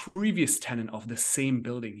from the previous tenant of the same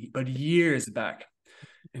building, but years back.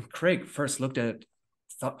 And Craig first looked at it,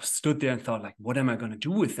 stood there and thought, like, what am I going to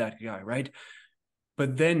do with that guy, right?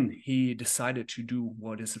 But then he decided to do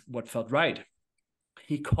what felt right.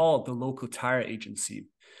 He called the local tire agency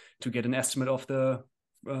to get an estimate of the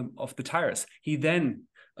tires. He then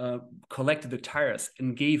collected the tires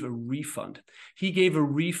and gave a refund. He gave a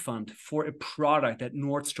refund for a product that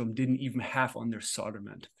Nordstrom didn't even have on their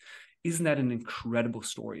assortment. Isn't that an incredible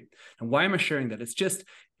story? And why am I sharing that? It's just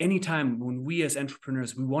anytime when we as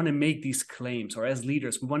entrepreneurs, we want to make these claims, or as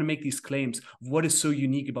leaders, we want to make these claims of what is so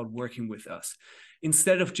unique about working with us.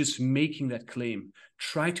 Instead of just making that claim,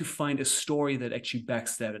 try to find a story that actually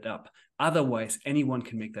backs that up. Otherwise, anyone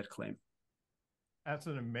can make that claim. That's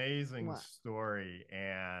an amazing story.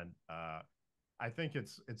 And I think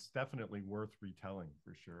it's definitely worth retelling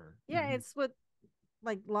for sure. Yeah, it's what,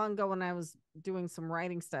 like long ago when I was doing some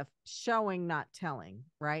writing stuff, showing, not telling,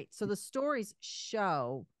 right? So the stories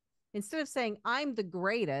show, instead of saying I'm the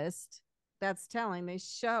greatest, that's telling, they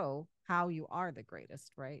show how you are the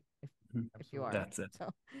greatest, right? If you are. That's it.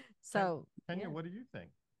 So Kenya, what do you think?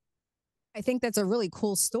 I think that's a really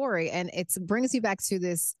cool story. And it brings you back to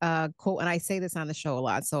this quote. And I say this on the show a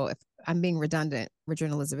lot. So if I'm being redundant, Richard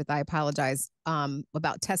and Elizabeth, I apologize,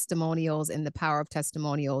 about testimonials and the power of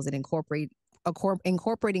testimonials and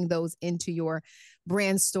incorporating those into your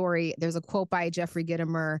brand story. There's a quote by Jeffrey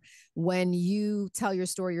Gitomer: when you tell your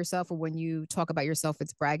story yourself, or when you talk about yourself,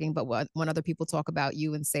 it's bragging, but when other people talk about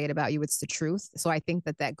you and say it about you, it's the truth. So I think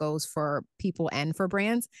that goes for people and for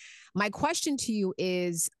brands. My question to you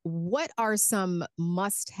is, what are some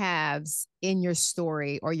must-haves in your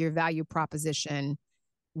story or your value proposition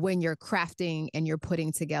when you're crafting and you're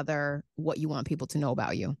putting together what you want people to know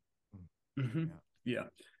about you? Mm-hmm. Yeah.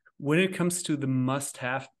 When it comes to the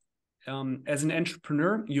must-have, as an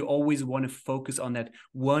entrepreneur, you always want to focus on that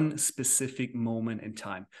one specific moment in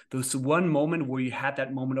time. There's one moment where you had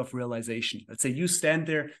that moment of realization. Let's say you stand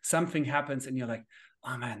there, something happens, and you're like,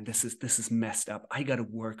 oh man, this is messed up. I got to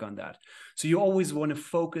work on that. So you always want to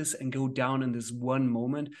focus and go down in this one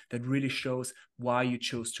moment that really shows why you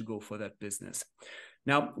chose to go for that business.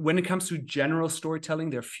 Now, when it comes to general storytelling,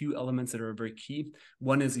 there are a few elements that are very key.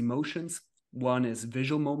 One is emotions, one is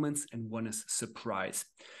visual moments, and one is surprise.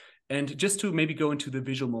 And just to maybe go into the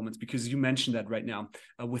visual moments, because you mentioned that right now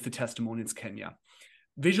with the testimonials, Kenya.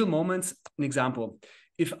 Visual moments, an example.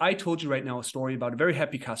 If I told you right now a story about a very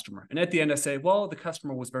happy customer, and at the end I say, well, the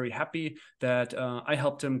customer was very happy that I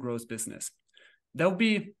helped him grow his business. That would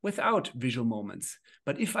be without visual moments.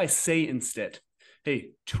 But if I say instead,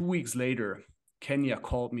 hey, 2 weeks later, Kenya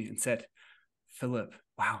called me and said, Philipp,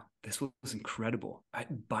 wow, this was incredible.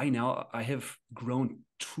 By now, I have grown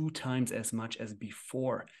 2 times as much as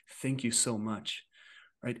before. Thank you so much.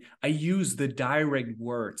 Right? I use the direct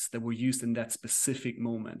words that were used in that specific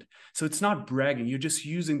moment. So it's not bragging. You're just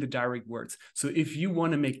using the direct words. So if you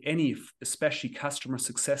want to make any, especially customer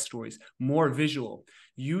success stories, more visual,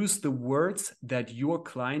 use the words that your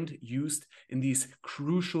client used in these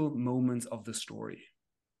crucial moments of the story.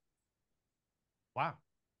 Wow.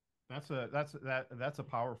 That's a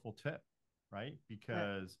powerful tip, right?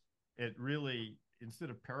 Because it really,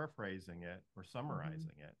 instead of paraphrasing it or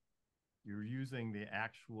summarizing it, you're using the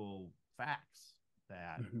actual facts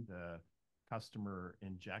that the customer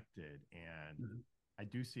injected. And I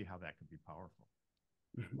do see how that could be powerful.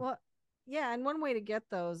 Well, yeah. And one way to get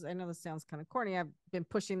those, I know this sounds kind of corny, I've been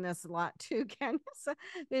pushing this a lot too, Ken,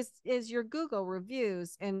 is your Google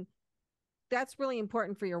reviews. And that's really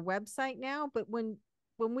important for your website now. But when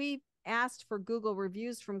we asked for Google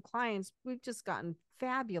reviews from clients, we've just gotten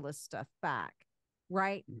fabulous stuff back,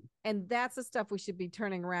 right? And that's the stuff we should be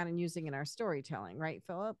turning around and using in our storytelling, right,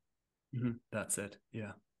 Philipp? That's it.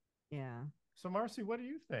 Yeah. So Marcy, what do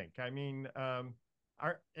you think? I mean,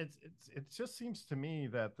 it just seems to me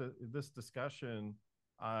that this discussion,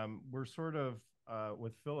 we're sort of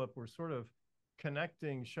with Philipp, we're sort of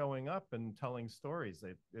connecting, showing up, and telling stories.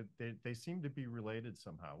 They seem to be related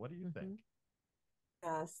somehow. What do you think?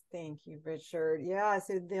 Yes, thank you, Richard. Yeah,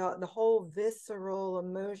 so the whole visceral,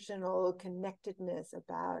 emotional connectedness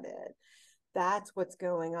about it, that's what's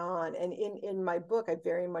going on. And in my book, I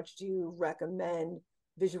very much do recommend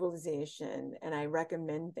visualization, and I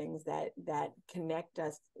recommend things that connect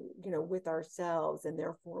us, with ourselves and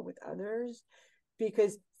therefore with others.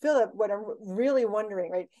 Because Philipp, what I'm really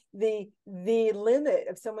wondering, right, the limit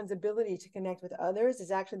of someone's ability to connect with others is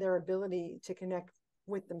actually their ability to connect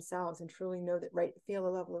with themselves and truly know that, right, feel a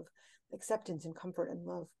level of acceptance and comfort and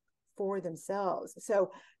love for themselves.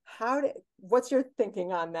 So what's your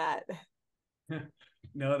thinking on that?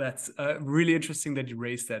 No, that's really interesting that you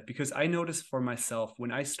raised that, because I noticed for myself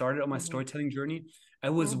when I started on my storytelling journey, I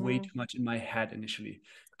was way too much in my head initially.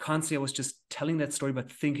 Constantly, I was just telling that story,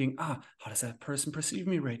 but thinking, how does that person perceive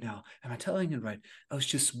me right now? Am I telling it right? I was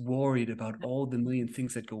just worried about all the million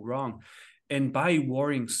things that go wrong. And by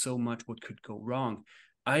worrying so much what could go wrong,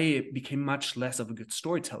 I became much less of a good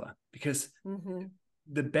storyteller, because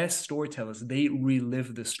the best storytellers, they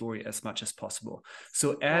relive the story as much as possible.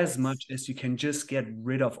 So as much as you can just get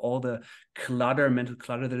rid of all the mental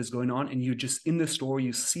clutter that is going on, and you're just in the story,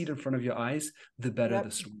 you see it in front of your eyes, the better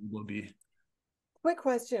the story will be. Quick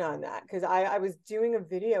question on that, because I was doing a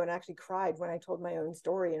video and actually cried when I told my own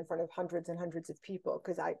story in front of hundreds and hundreds of people,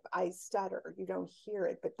 because I stutter. You don't hear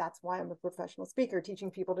it, but that's why I'm a professional speaker,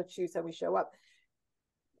 teaching people to choose how we show up.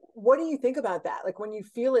 What do you think about that? Like when you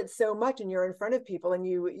feel it so much and you're in front of people and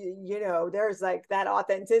you know, there's like that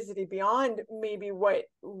authenticity beyond maybe what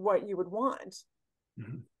you would want.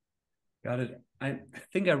 Got it. I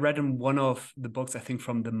think I read in one of the books, I think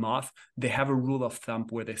from The Moth, they have a rule of thumb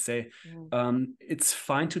where they say it's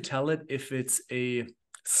fine to tell it if it's a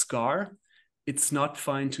scar. It's not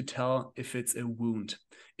fine to tell if it's a wound.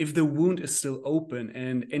 If the wound is still open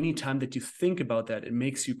and any time that you think about that, it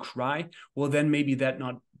makes you cry, well, then maybe that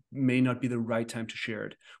may not be the right time to share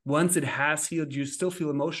it. Once it has healed, you still feel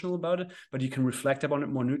emotional about it, but you can reflect upon it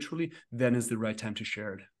more neutrally, then is the right time to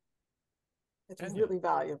share it. It's really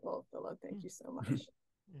valuable, Philipp. Thank you so much.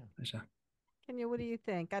 Yeah. Kenya, what do you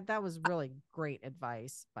think? That was really great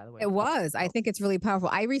advice, by the way. It was. I think it's really powerful.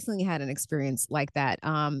 I recently had an experience like that.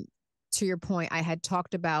 To your point, I had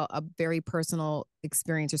talked about a very personal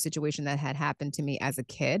experience or situation that had happened to me as a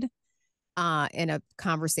kid in a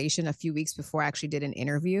conversation a few weeks before I actually did an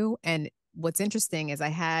interview. And what's interesting is I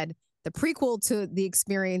had the prequel to the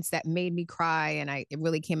experience that made me cry, and it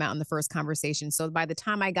really came out in the first conversation. So by the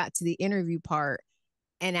time I got to the interview part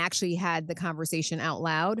and actually had the conversation out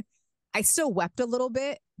loud, I still wept a little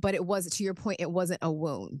bit, but it was, to your point, it wasn't a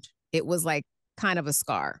wound. It was like kind of a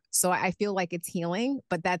scar. So I feel like it's healing,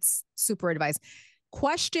 but that's super advice.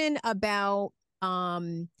 Question about,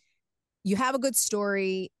 you have a good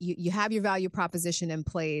story, you have your value proposition in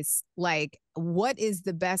place. Like, what is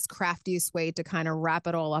the best, craftiest way to kind of wrap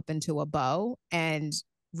it all up into a bow and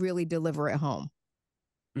really deliver it home?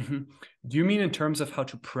 Mm-hmm. Do you mean in terms of how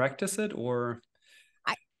to practice it, or?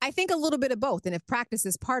 I think a little bit of both. And if practice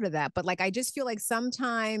is part of that, but like, I just feel like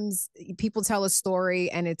sometimes people tell a story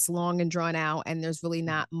and it's long and drawn out and there's really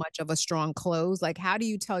not much of a strong close. Like, how do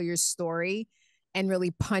you tell your story and really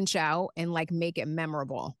punch out and like make it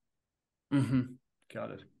memorable? Mm-hmm. Got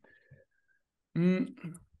it.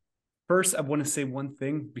 First, I want to say one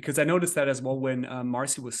thing, because I noticed that as well when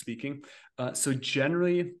Marcy was speaking. So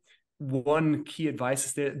generally, one key advice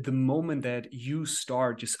is that the moment that you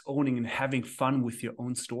start just owning and having fun with your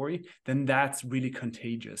own story, then that's really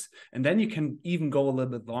contagious. And then you can even go a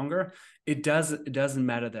little bit longer. It doesn't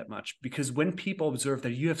matter that much, because when people observe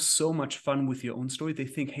that you have so much fun with your own story, they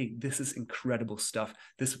think, hey, this is incredible stuff.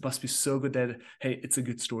 This must be so good that, hey, it's a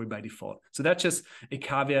good story by default. So that's just a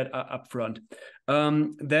caveat up front.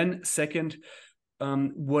 Then second,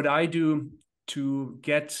 what I do to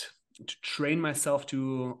train myself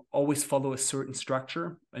to always follow a certain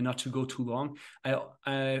structure and not to go too long.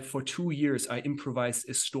 For 2 years, I improvised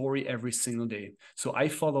a story every single day. So I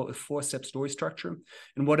follow a 4-step story structure.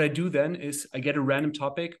 And what I do then is I get a random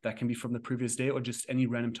topic that can be from the previous day or just any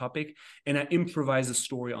random topic, and I improvise a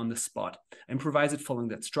story on the spot. I improvise it following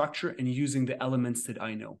that structure and using the elements that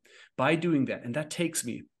I know. By doing that, and that takes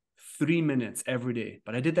me 3 minutes every day,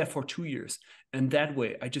 but I did that for 2 years. And that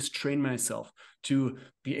way I just trained myself to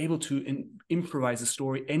be able to improvise a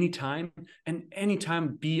story anytime, and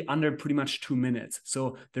anytime be under pretty much 2 minutes.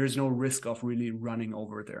 So there's no risk of really running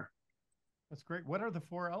over there. That's great. What are the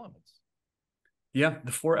 4 elements? Yeah,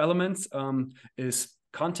 the 4 elements is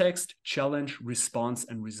context, challenge, response,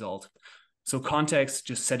 and result. So context,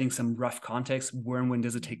 just setting some rough context. Where and when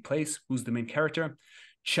does it take place? Who's the main character?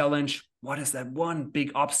 Challenge, what is that one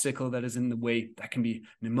big obstacle that is in the way? That can be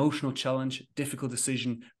an emotional challenge, difficult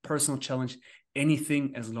decision, personal challenge,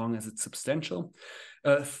 anything as long as it's substantial.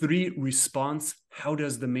 3, response, how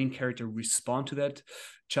does the main character respond to that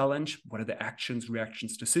challenge? What are the actions,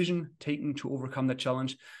 reactions, decision taken to overcome that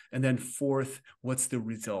challenge? And then 4th, what's the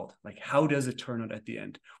result? Like, how does it turn out at the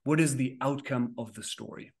end? What is the outcome of the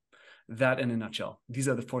story? That in a nutshell. These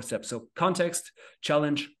are the 4 steps. So context,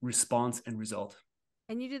 challenge, response, and result.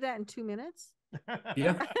 And you did that in 2 minutes?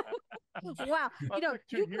 Yeah. Wow. Well, you know, it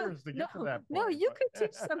took 2 years to get to that point. No, you could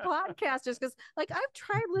teach some podcasters, because like I've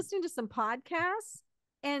tried listening to some podcasts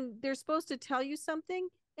and they're supposed to tell you something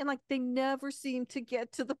and like they never seem to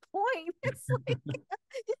get to the point. It's like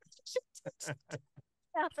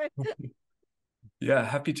Yeah,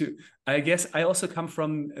 happy to. I guess I also come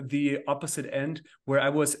from the opposite end, where I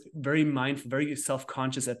was very mindful, very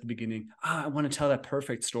self-conscious at the beginning. I want to tell that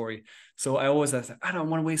perfect story. So I always was like, I don't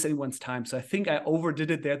want to waste anyone's time. So I think I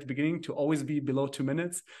overdid it there at the beginning to always be below 2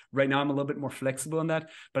 minutes. Right now, I'm a little bit more flexible on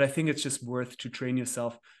that, but I think it's just worth to train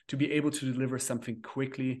yourself to be able to deliver something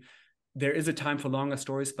quickly. There is a time for longer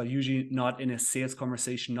stories, but usually not in a sales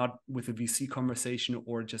conversation, not with a VC conversation,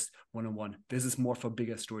 or just one-on-one. This is more for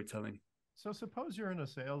bigger storytelling. So suppose you're in a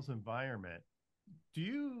sales environment. Do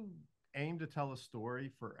you aim to tell a story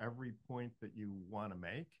for every point that you want to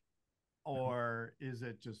make? Or is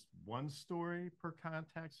it just one story per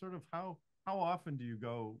contact? Sort of how often do you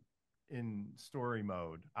go in story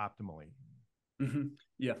mode optimally? Mm-hmm.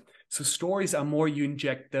 Yeah. So stories are more, you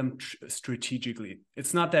inject them strategically.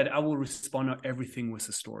 It's not that I will respond to everything with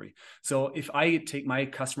a story. So if I take my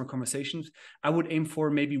customer conversations, I would aim for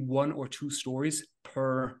maybe 1 or 2 stories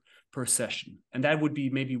per session. And that would be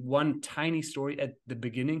maybe one tiny story at the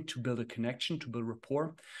beginning to build a connection, to build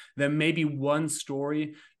rapport. Then maybe 1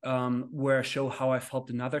 story where I show how I've helped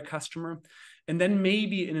another customer. And then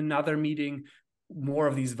maybe in another meeting, more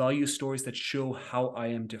of these value stories that show how I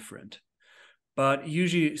am different. But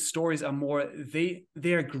usually stories are more,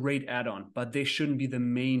 they're a great add-on, but they shouldn't be the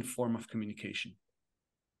main form of communication.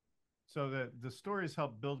 So the stories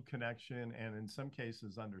help build connection and in some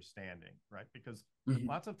cases understanding, right? Because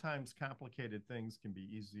lots of times complicated things can be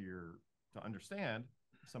easier to understand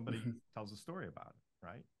if somebody tells a story about it,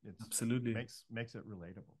 right? It's Absolutely makes it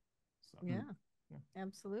relatable. So, yeah,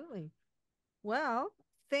 absolutely. Well,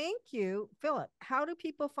 thank you, Philip. How do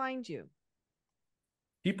people find you?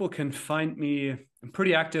 People can find me. I'm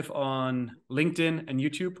pretty active on LinkedIn and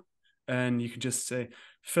YouTube, and you can just say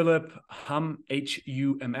Philipp Humm,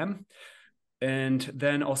 Humm. And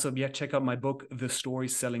then also, check out my book, The Story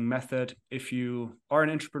Selling Method. If you are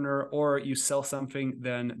an entrepreneur or you sell something,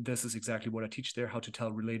 then this is exactly what I teach there, how to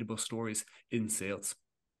tell relatable stories in sales.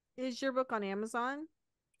 Is your book on Amazon?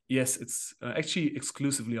 Yes, it's actually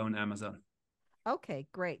exclusively on Amazon. Okay,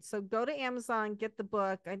 great. So go to Amazon, get the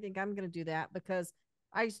book. I think I'm going to do that because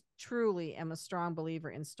I truly am a strong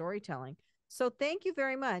believer in storytelling. So thank you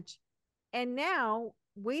very much. And now,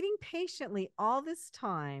 waiting patiently all this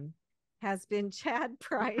time has been Chad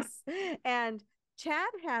Price. And Chad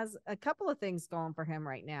has a couple of things going for him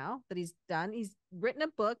right now that he's done. He's written a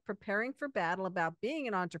book, Preparing for Battle, about being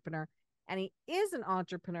an entrepreneur. And he is an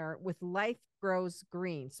entrepreneur with Life Grows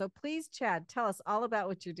Green. So please, Chad, tell us all about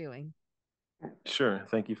what you're doing. Sure.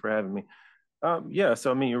 Thank you for having me.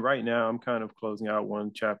 So I mean, right now I'm kind of closing out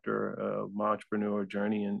one chapter of my entrepreneur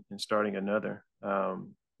journey and starting another.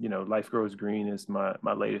 Life Grows Green is my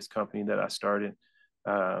latest company that I started.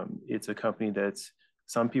 It's a company that's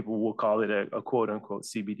some people will call it a quote unquote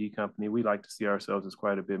CBD company. We like to see ourselves as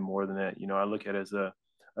quite a bit more than that. I look at it as a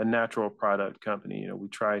natural product company. We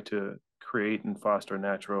try to create and foster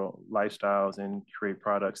natural lifestyles and create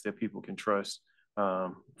products that people can trust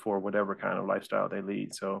for whatever kind of lifestyle they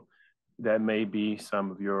lead. So that may be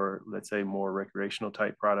some of your, let's say, more recreational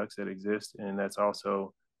type products that exist. And that's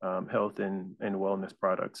also health and wellness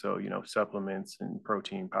products. So, supplements and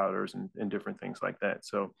protein powders and different things like that.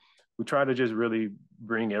 So we try to just really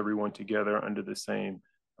bring everyone together under the same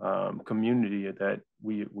community that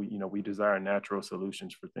we desire natural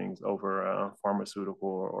solutions for things over pharmaceutical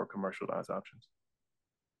or commercialized options.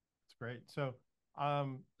 That's great. So,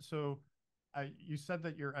 you said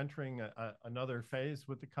that you're entering another phase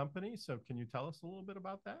with the company. So can you tell us a little bit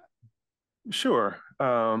about that? Sure.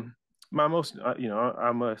 I'm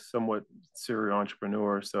a somewhat serial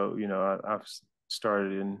entrepreneur. So, I've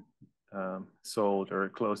started and sold or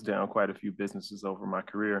closed down quite a few businesses over my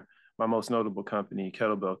career. My most notable company,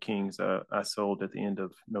 Kettlebell Kings, I sold at the end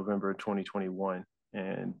of November 2021.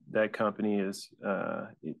 And that company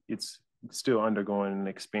it's still undergoing an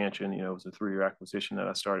expansion. It was a 3-year acquisition that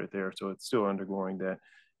I started there. So it's still undergoing that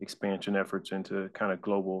expansion efforts into kind of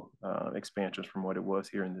global expansions from what it was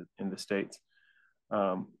here in the States.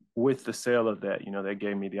 With the sale of that, that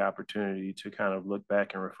gave me the opportunity to kind of look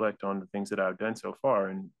back and reflect on the things that I've done so far.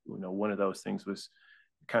 And, one of those things was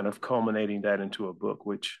kind of culminating that into a book,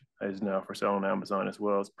 which is now for sale on Amazon, as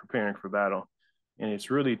well as Preparing for Battle. And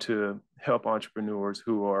it's really to help entrepreneurs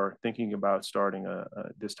who are thinking about starting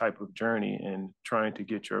this type of journey and trying to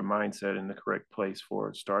get your mindset in the correct place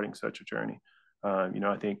for starting such a journey.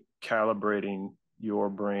 I think calibrating your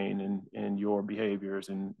brain and your behaviors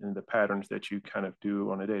and the patterns that you kind of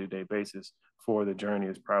do on a day-to-day basis for the journey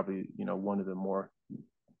is probably, one of the more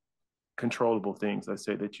controllable things, I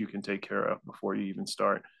say, that you can take care of before you even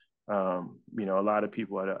start. A lot of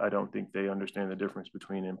people, I don't think they understand the difference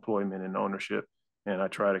between employment and ownership. And I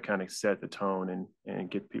try to kind of set the tone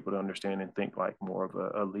and get people to understand and think like more of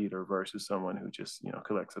a leader versus someone who just,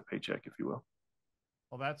 collects a paycheck, if you will.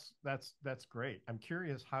 Well, that's great. I'm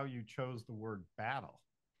curious how you chose the word battle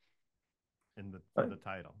for the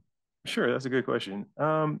title. Sure, that's a good question.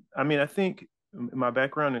 I think my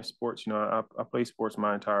background in sports, I played sports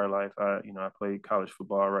my entire life. I played college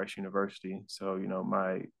football at Rice University. So,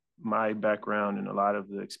 my background and a lot of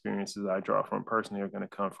the experiences I draw from personally are going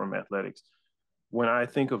to come from athletics. When I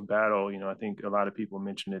think of battle, I think a lot of people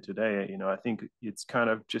mentioned it today. I think it's kind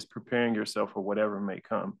of just preparing yourself for whatever may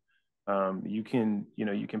come. You can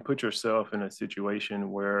put yourself in a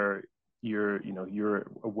situation where you're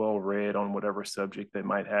well read on whatever subject that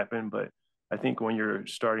might happen. But I think when you're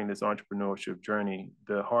starting this entrepreneurship journey,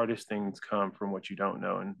 the hardest things come from what you don't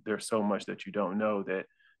know. And there's so much that you don't know that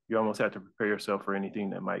you almost have to prepare yourself for anything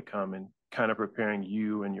that might come, and kind of preparing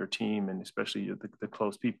you and your team, and especially the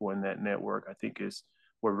close people in that network, I think is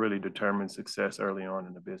what really determines success early on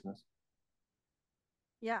in the business.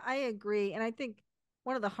 Yeah, I agree. And I think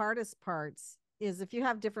one of the hardest parts is if you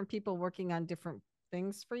have different people working on different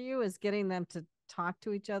things for you, is getting them to talk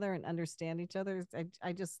to each other and understand each other.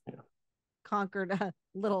 I just conquered a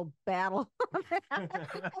little battle.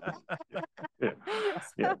 Yeah.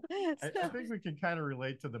 Yeah. I think we can kind of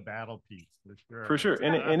relate to the battle piece for sure. For sure.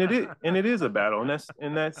 And it is a battle.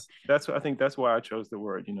 And that's I think that's why I chose the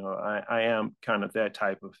word. I am kind of that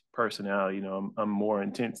type of personality. I'm more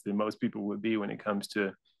intense than most people would be when it comes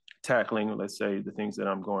to tackling, let's say, the things that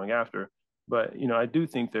I'm going after. But I do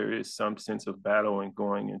think there is some sense of battle and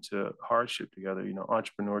going into hardship together.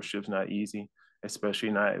 Entrepreneurship's not easy,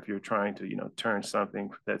 especially not if you're trying to turn something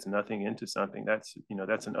that's nothing into something.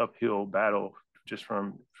 That's an uphill battle just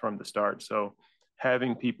from the start. So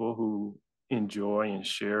having people who enjoy and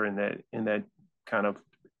share in that kind of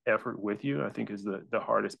effort with you, I think, is the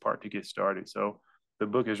hardest part to get started. So the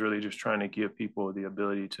book is really just trying to give people the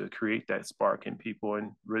ability to create that spark in people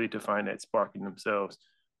and really to find that spark in themselves.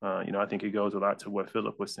 I think it goes a lot to what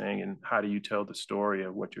Philipp was saying, and how do you tell the story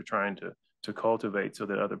of what you're trying to cultivate so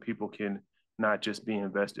that other people can not just be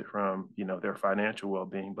invested from their financial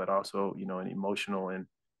well-being, but also an emotional and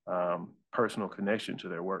personal connection to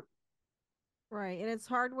their work. Right. And it's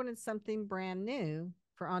hard when it's something brand new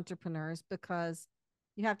for entrepreneurs, because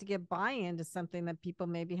you have to get buy-in to something that people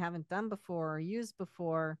maybe haven't done before or used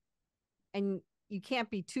before. And you can't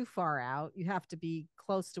be too far out. You have to be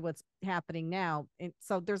close to what's happening now. And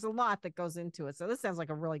so there's a lot that goes into it. So this sounds like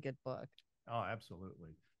a really good book. Oh, absolutely.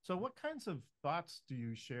 So what kinds of thoughts do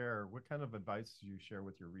you share? What kind of advice do you share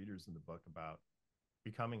with your readers in the book about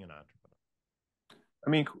becoming an entrepreneur? I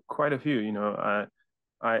mean, quite a few.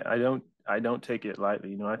 I don't take it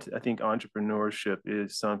lightly. I think entrepreneurship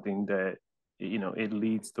is something that it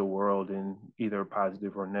leads the world in either a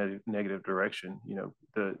positive or negative direction.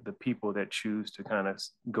 The people that choose to kind of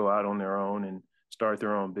go out on their own and start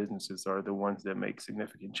their own businesses are the ones that make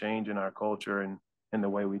significant change in our culture and the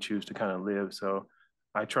way we choose to kind of live. So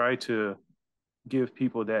I try to give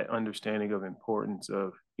people that understanding of importance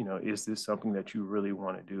of, is this something that you really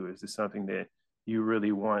want to do? Is this something that you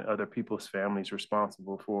really want other people's families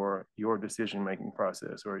responsible for your decision-making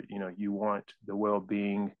process? Or, you want the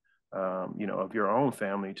well-being, of your own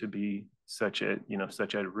family to be such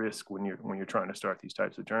at risk when you're trying to start these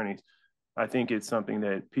types of journeys. I think it's something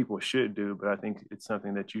that people should do, but I think it's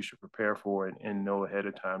something that you should prepare for and know ahead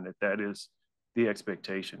of time that is the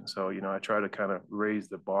expectation. So, I try to kind of raise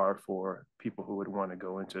the bar for people who would want to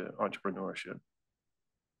go into entrepreneurship.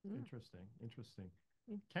 Interesting.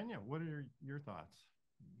 Kenya, what are your thoughts?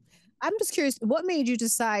 I'm just curious, what made you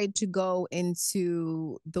decide to go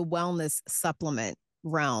into the wellness supplement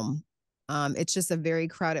realm? It's just a very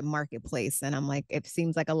crowded marketplace. And I'm like, it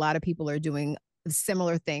seems like a lot of people are doing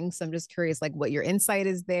similar things. So I'm just curious, like, what your insight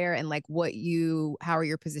is there, and like how are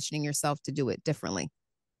you positioning yourself to do it differently?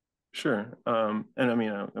 Sure. And I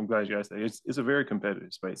mean, I'm glad you asked that. It's a very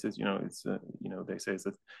competitive space. They say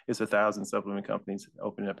it's 1,000 supplement companies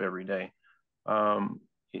opening up every day.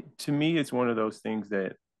 To me, it's one of those things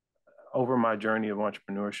that over my journey of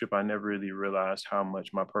entrepreneurship, I never really realized how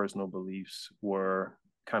much my personal beliefs were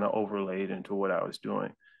kind of overlaid into what I was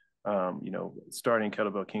doing. Starting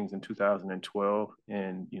Kettlebell Kings in 2012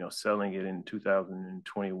 and, selling it in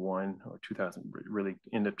 2021 or 2000, really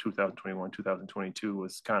end of 2021, 2022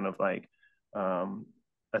 was kind of like a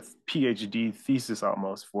PhD thesis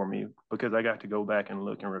almost for me, because I got to go back and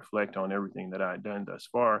look and reflect on everything that I'd done thus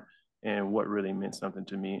far and what really meant something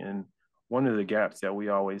to me. And one of the gaps that we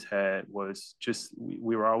always had was just,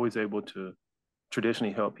 we were always able to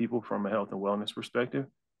traditionally help people from a health and wellness perspective,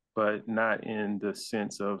 but not in the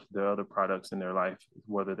sense of the other products in their life,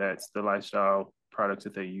 whether that's the lifestyle products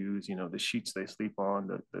that they use, the sheets they sleep on,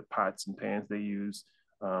 the pots and pans they use,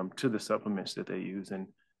 to the supplements that they use. And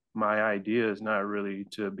my idea is not really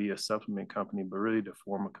to be a supplement company, but really to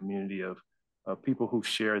form a community of people who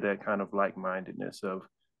share that kind of like-mindedness of,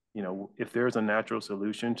 if there's a natural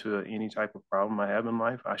solution to any type of problem I have in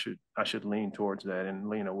life, I should lean towards that and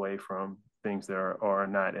lean away from things that are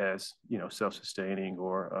not as, self-sustaining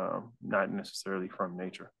or not necessarily from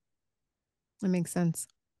nature. That makes sense.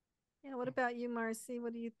 Yeah. What about you, Marcy?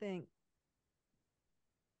 What do you think?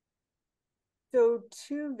 So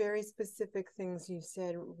two very specific things you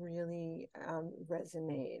said really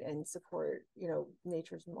resonate and support,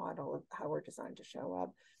 nature's model of how we're designed to show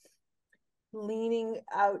up. Leaning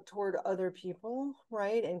out toward other people,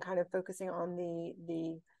 right? And kind of focusing on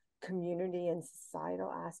the community and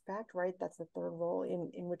societal aspect, right? That's the third role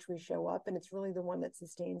in which we show up. And it's really the one that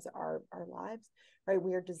sustains our lives, right?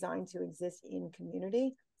 We are designed to exist in community.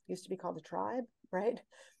 It used to be called a tribe, right?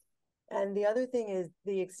 And the other thing is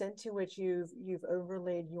the extent to which you've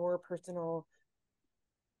overlaid your personal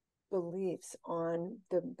beliefs on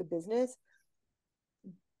the business,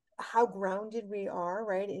 how grounded we are,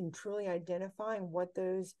 right, in truly identifying what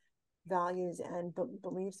those values and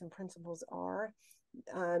beliefs and principles are,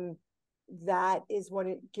 that is what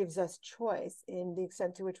it gives us choice in the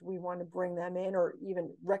extent to which we want to bring them in, or even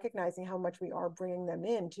recognizing how much we are bringing them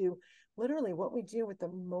into literally what we do with the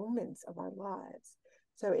moments of our lives.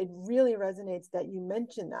 So it really resonates that you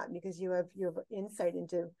mentioned that, because you have insight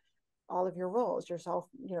into all of your roles, yourself,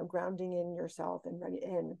 grounding in yourself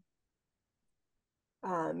and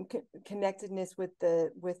connectedness with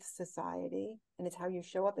society, and it's how you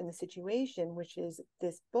show up in the situation, which is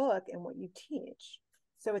this book and what you teach.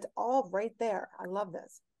 So it's all right there. I love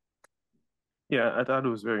this. Yeah, I thought it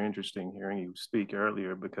was very interesting hearing you speak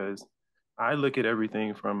earlier, because I look at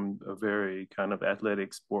everything from a very kind of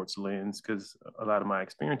athletic sports lens, because a lot of my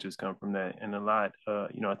experiences come from that. And a lot,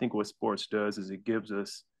 I think what sports does is it gives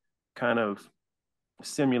us kind of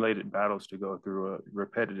simulated battles to go through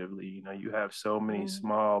repetitively. You have so many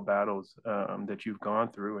small battles that you've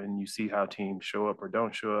gone through, and you see how teams show up or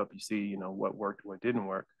don't show up. You see, what worked, what didn't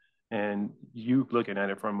work. And you looking at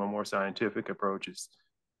it from a more scientific approach is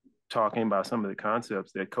talking about some of the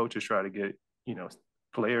concepts that coaches try to get,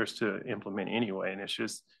 players to implement anyway. And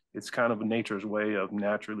it's kind of nature's way of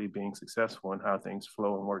naturally being successful and how things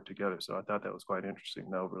flow and work together. So I thought that was quite interesting,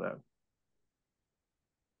 the overlap.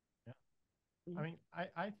 I mean,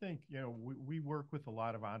 I think, we work with a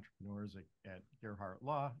lot of entrepreneurs at Gearhart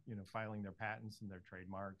Law, filing their patents and their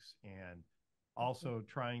trademarks, and also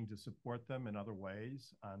trying to support them in other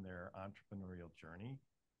ways on their entrepreneurial journey.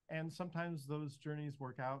 And sometimes those journeys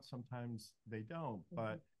work out, sometimes they don't.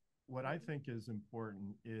 But what I think is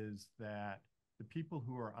important is that the people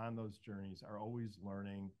who are on those journeys are always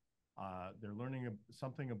learning. They're learning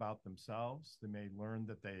something about themselves. They may learn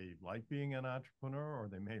that they like being an entrepreneur, or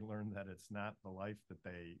they may learn that it's not the life that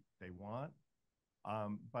they want.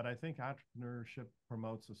 But I think entrepreneurship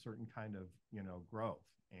promotes a certain kind of, growth,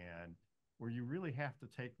 and where you really have to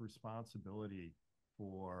take responsibility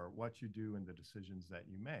for what you do and the decisions that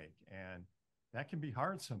you make. And that can be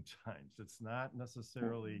hard sometimes. It's not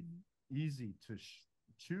necessarily easy to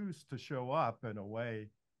choose to show up in a way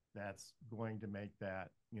that's going to make that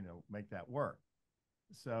work.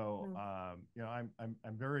 So I'm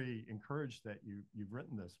very encouraged that you've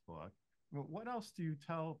written this book. What else do you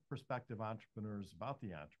tell prospective entrepreneurs about the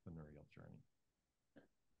entrepreneurial journey?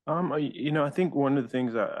 I think one of the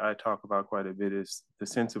things I talk about quite a bit is the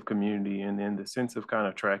sense of community, and then the sense of kind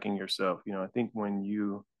of tracking yourself. I think when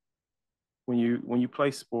you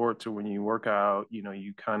play sports or when you work out,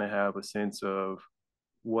 you kind of have a sense of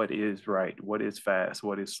what is right, what is fast,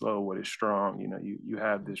 what is slow, what is strong. You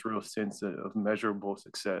have this real sense of measurable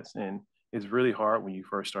success. And it's really hard when you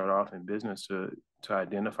first start off in business to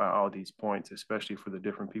identify all these points, especially for the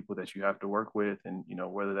different people that you have to work with. And,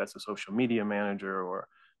 whether that's a social media manager or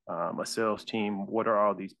a sales team, what are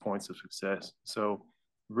all these points of success? So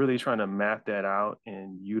really trying to map that out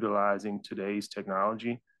and utilizing today's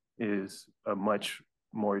technology is a much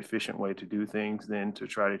more efficient way to do things than to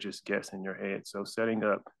try to just guess in your head. So setting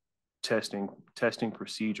up testing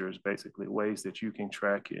procedures, basically ways that you can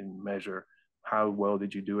track and measure how well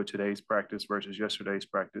did you do at today's practice versus yesterday's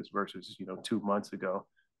practice versus 2 months ago.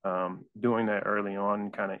 Doing that early on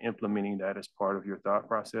and kind of implementing that as part of your thought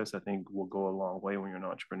process, I think will go a long way when you're an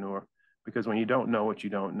entrepreneur. Because when you don't know what you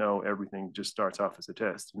don't know, everything just starts off as a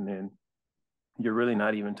test, and then you're really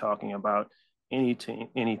not even talking about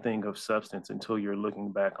anything of substance until you're looking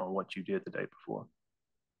back on what you did the day before.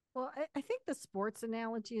 Well, I think the sports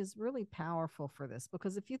analogy is really powerful for this,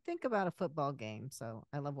 because if you think about a football game, so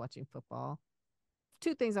I love watching football.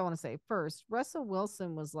 Two things I want to say. First, Russell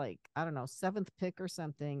Wilson was like, I don't know, 7th pick or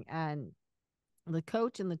something. And the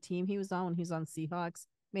coach and the team he was on when he was on Seahawks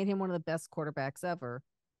made him one of the best quarterbacks ever.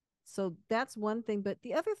 So that's one thing. But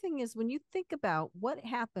the other thing is, when you think about what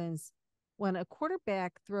happens when a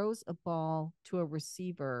quarterback throws a ball to a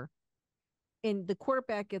receiver, and the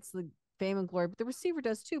quarterback gets the fame and glory, but the receiver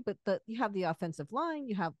does too. But you have the offensive line,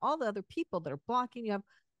 you have all the other people that are blocking,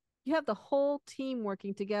 you have the whole team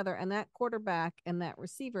working together, and that quarterback and that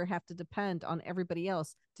receiver have to depend on everybody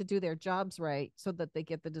else to do their jobs right so that they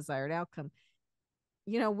get the desired outcome.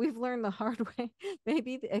 We've learned the hard way,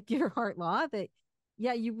 maybe at Gearhart Law, that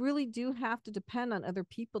you really do have to depend on other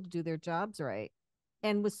people to do their jobs right.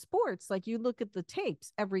 And with sports, like, you look at the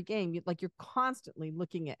tapes every game, you're constantly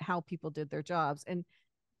looking at how people did their jobs. And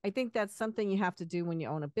I think that's something you have to do when you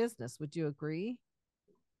own a business. Would you agree?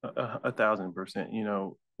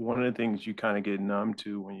 1,000%. One of the things you kind of get numb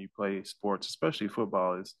to when you play sports, especially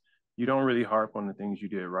football, is you don't really harp on the things you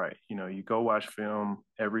did right. You go watch film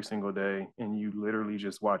every single day and you literally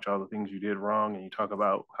just watch all the things you did wrong, and you talk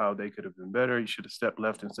about how they could have been better. You should have stepped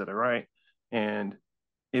left instead of right. And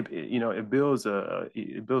it builds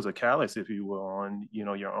a callus, if you will, on,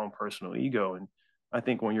 your own personal ego. And I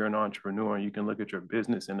think when you're an entrepreneur, you can look at your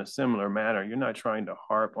business in a similar manner. You're not trying to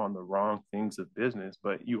harp on the wrong things of business,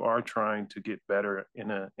 but you are trying to get better in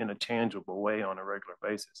a tangible way on a regular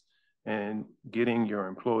basis. And getting your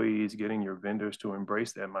employees, getting your vendors to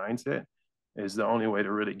embrace that mindset is the only way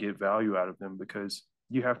to really get value out of them, because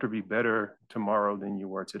you have to be better tomorrow than you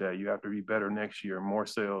were today. You have to be better next year, more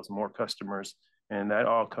sales, more customers, and that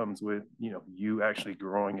all comes with you actually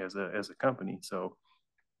growing as a company. So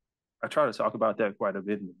I try to talk about that quite a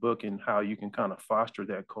bit in the book, and how you can kind of foster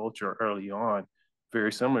that culture early on,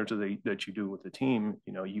 very similar to that you do with the team.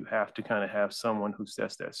 You have to kind of have someone who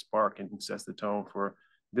sets that spark and sets the tone for,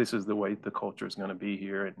 this is the way the culture is going to be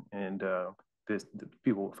here, and the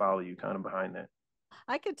people will follow you kind of behind that.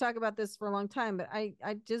 I could talk about this for a long time, but I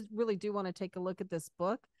just really do want to take a look at this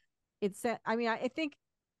book. I think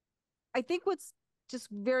what's, just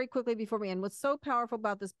very quickly before we end, what's so powerful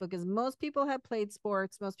about this book is most people have played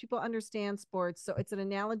sports, most people understand sports, so it's an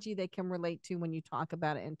analogy they can relate to when you talk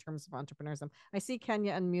about it in terms of entrepreneurship. I see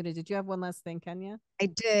Kenya unmuted. Did you have one last thing, Kenya? I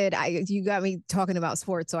did. You got me talking about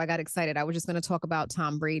sports, so I got excited. I was just going to talk about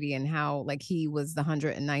Tom Brady and how, like, he was the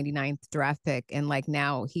 199th draft pick, and like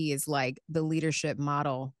now he is like the leadership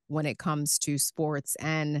model when it comes to sports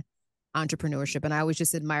and entrepreneurship. And I always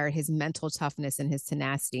just admired his mental toughness and his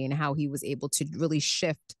tenacity, and how he was able to really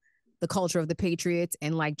shift the culture of the Patriots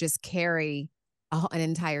and like just carry an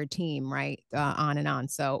entire team, right, on and on.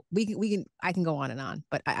 So I can go on and on,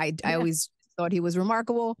 but I always thought he was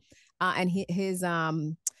remarkable, and his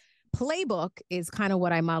playbook is kind of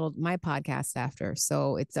what I modeled my podcast after.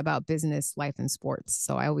 So it's about business, life, and sports.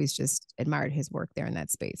 So I always just admired his work there in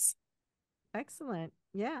that space. Excellent.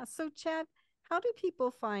 Yeah. So Chad, how do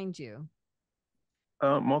people find you?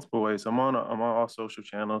 Multiple ways. I'm on all social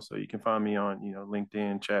channels, so you can find me on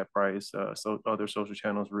LinkedIn, Chad Price, so other social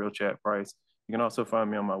channels, Real Chad Price. You can also find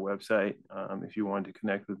me on my website. If you wanted to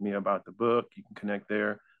connect with me about the book, you can connect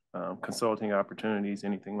there. Consulting opportunities,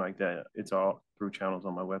 anything like that, it's all through channels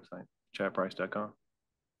on my website, chadprice.com.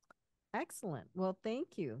 Excellent. Well, thank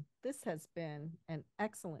you. This has been an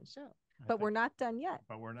excellent show, but we're not done yet.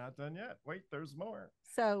 Wait, there's more.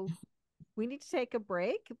 So we need to take a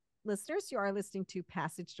break. Listeners, you are listening to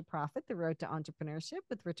Passage to Profit, The Road to Entrepreneurship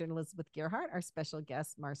with Richard and Elizabeth Gearhart, our special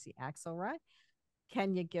guest, Marcy Axelrod,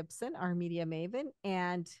 Kenya Gipson, our media maven,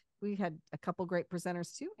 and we had a couple great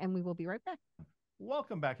presenters too, and we will be right back.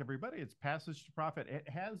 Welcome back, everybody. It's Passage to Profit. It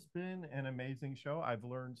has been an amazing show. I've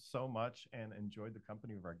learned so much and enjoyed the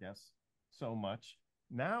company of our guests so much.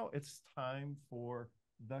 Now it's time for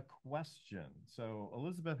the question. So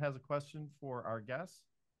Elizabeth has a question for our guests,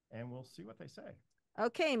 and we'll see what they say.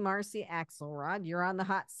 Okay, Marcy Axelrod, you're on the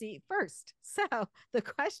hot seat first. So the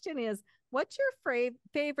question is, what's your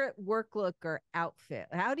favorite work look or outfit?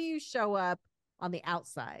 How do you show up on the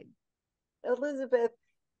outside? Elizabeth,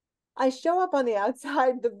 I show up on the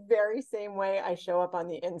outside the very same way I show up on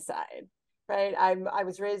the inside, right? I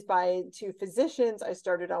was raised by two physicians. I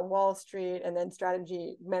started on Wall Street and then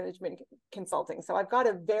strategy management consulting. So I've got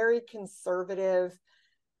a very conservative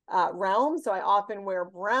realm. So I often wear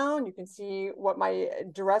brown. You can see what my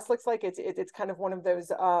dress looks like. It's kind of one of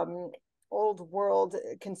those old world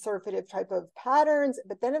conservative type of patterns.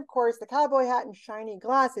 But then, of course, the cowboy hat and shiny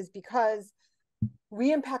glasses, because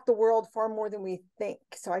we impact the world far more than we think.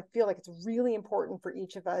 So I feel like it's really important for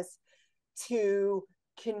each of us to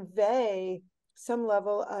convey some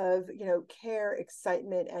level of, care,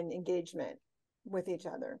 excitement, and engagement with each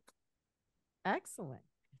other. Excellent.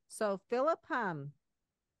 So Philipp Humm,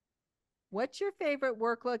 what's your favorite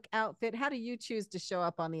work look outfit? How do you choose to show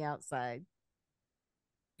up on the outside?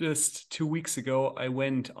 Just 2 weeks ago, I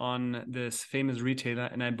went on this famous retailer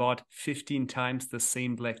and I bought 15 times the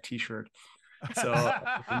same black t-shirt. So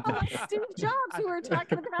that's Steve Jobs, who we were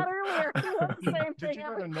talking about earlier. He wore the same thing. Did you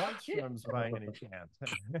go to Nordstrom's by any chance?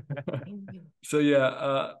 So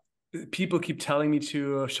yeah, people keep telling me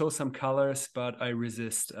to show some colors, but I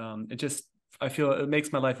resist. I feel it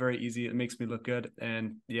makes my life very easy. It makes me look good.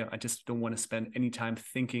 And yeah, I just don't want to spend any time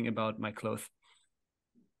thinking about my clothes.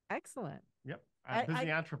 Excellent. Yep.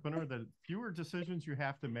 Busy entrepreneur, the fewer decisions you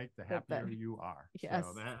have to make, the happier you are. Yes.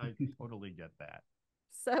 So I totally get that.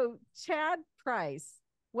 So Chad Price,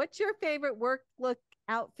 what's your favorite work look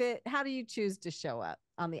outfit? How do you choose to show up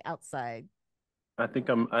on the outside? I think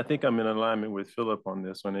I'm in alignment with Philipp on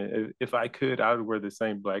this one. If I could, I would wear the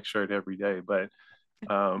same black shirt every day. But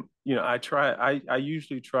I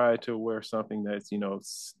usually try to wear something that's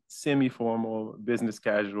semi-formal, business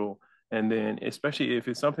casual, and then especially if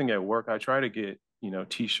it's something at work, I try to get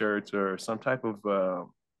t-shirts or some type of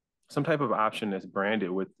some type of option that's branded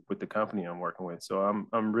with the company I'm working with. So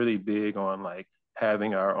I'm really big on like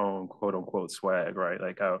having our own quote unquote swag, right?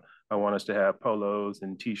 Like I want us to have polos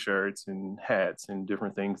and t-shirts and hats and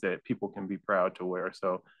different things that people can be proud to wear.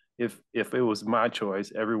 So if it was my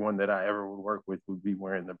choice, everyone that I ever would work with would be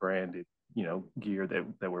wearing the branded, gear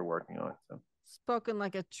that we're working on. So Spoken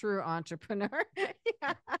like a true entrepreneur.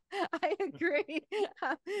 Yeah, I agree.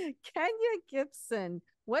 Kenya Gipson,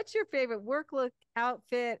 what's your favorite work look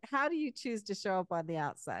outfit? How do you choose to show up on the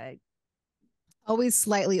outside? Always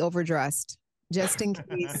slightly overdressed, just in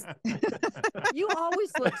case. You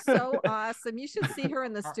always look so awesome. You should see her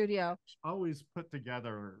in the studio. Always put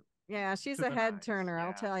together. Yeah, she's a head turner,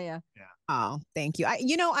 I'll tell you. Yeah. Oh, thank you.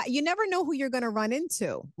 You never know who you're going to run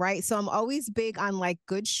into, right? So I'm always big on like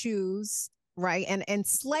good shoes, right? And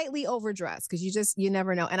slightly overdressed because you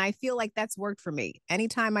never know. And I feel like that's worked for me.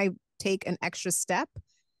 Anytime I take an extra step,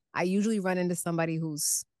 I usually run into somebody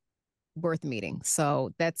who's worth meeting.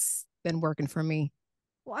 So that's been working for me.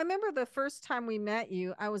 Well, I remember the first time we met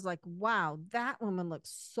you, I was like, wow, that woman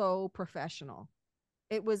looks so professional.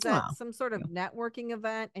 It was at some sort of networking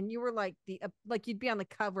event, and you were like like you'd be on the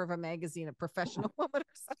cover of a magazine, a professional woman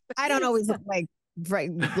or something. I don't always look like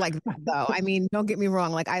that though. I mean, don't get me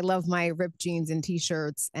wrong. Like I love my ripped jeans and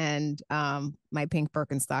t-shirts and my pink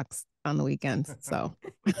Birkenstocks on the weekends. So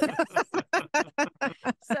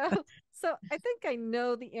So I think I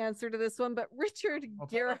know the answer to this one, but Richard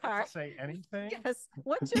Gearhart. Say anything? Yes.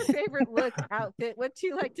 What's your favorite look outfit? What do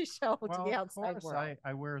you like to show to the outside of course, world?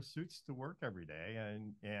 I wear suits to work every day,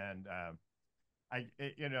 and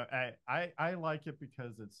I like it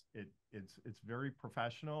because it's very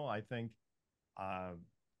professional. I think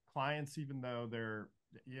clients, even though they're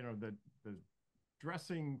the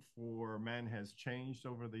dressing for men has changed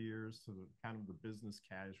over the years to the kind of the business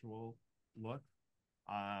casual look.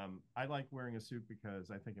 I like wearing a suit because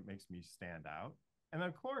I think it makes me stand out. And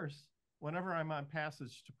of course, whenever I'm on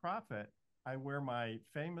Passage to Profit, I wear my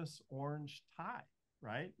famous orange tie,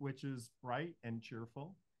 right? Which is bright and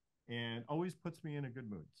cheerful and always puts me in a good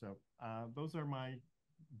mood. So those are my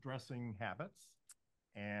dressing habits.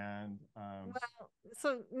 And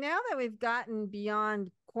so now that we've gotten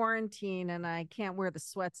beyond quarantine and I can't wear the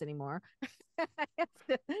sweats anymore, I had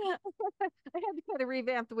to kind of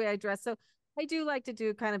revamp the way I dress. So I do like to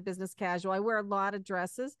do kind of business casual. I wear a lot of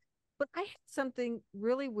dresses, but I had something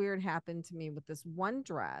really weird happen to me with this one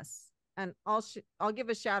dress. And I'll give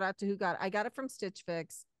a shout out to who got it. I got it from Stitch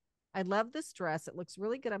Fix. I love this dress. It looks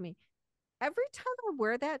really good on me. Every time I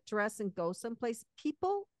wear that dress and go someplace,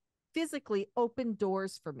 people physically open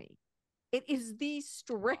doors for me. It is the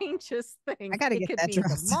strangest thing. I gotta get that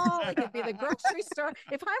dress. The mall, it could be the grocery store.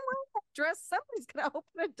 If I'm wearing that dress, somebody's gonna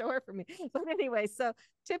open a door for me. But anyway, so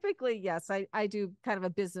typically, yes, I do kind of a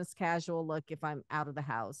business casual look if I'm out of the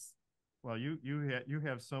house. Well, you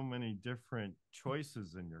have so many different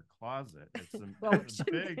choices in your closet. It's a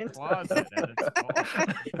big closet, and it's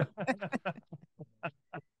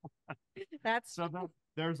That's so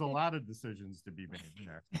there's a lot of decisions to be made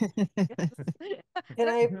there. Can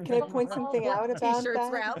I point something out about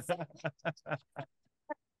that?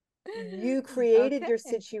 You created your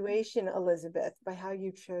situation, Elizabeth, by how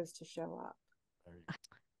you chose to show up.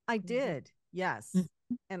 I did, yes.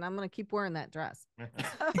 And I'm going to keep wearing that dress. At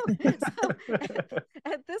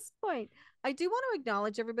this point, I do want to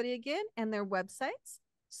acknowledge everybody again and their websites.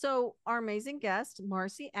 So our amazing guest,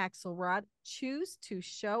 Marcy Axelrod,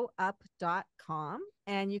 choosetoshowup.com.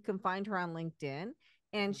 And you can find her on LinkedIn.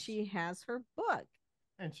 And she has her book.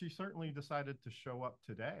 And she certainly decided to show up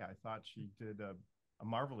today. I thought she did a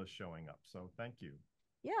marvelous showing up. So thank you.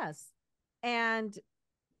 Yes. And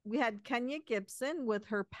we had Kenya Gipson with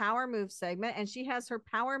her Power Move segment, and she has her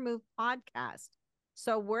Power Move podcast.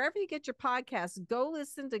 So wherever you get your podcasts, go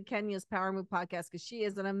listen to Kenya's Power Move podcast because she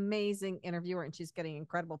is an amazing interviewer and she's getting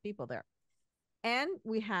incredible people there. And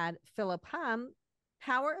we had Philipp Humm,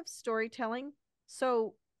 Power of Storytelling.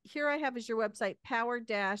 So here I have is your website,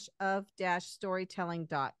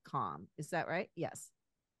 power-of-storytelling.com. Is that right? Yes.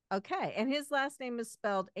 Okay. And his last name is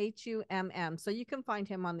spelled Humm. So you can find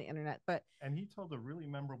him on the internet. And he told a really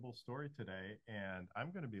memorable story today. And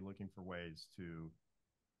I'm going to be looking for ways to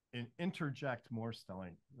interject more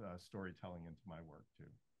storytelling into my work too.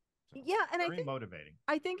 So yeah. And very motivating.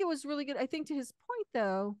 I think it was really good. I think to his point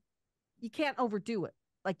though, you can't overdo it.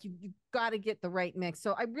 Like you got to get the right mix.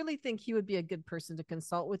 So I really think he would be a good person to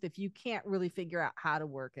consult with if you can't really figure out how to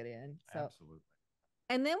work it in. So. Absolutely.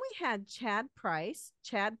 And then we had Chad Price,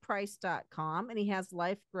 chadprice.com, and he has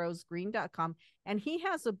lifegrowsgreen.com. And he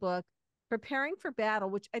has a book, Preparing for Battle,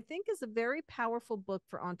 which I think is a very powerful book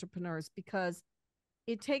for entrepreneurs because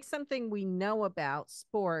it takes something we know about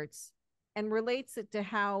sports and relates it to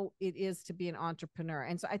how it is to be an entrepreneur.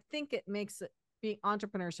 And so I think it makes it being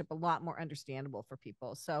entrepreneurship a lot more understandable for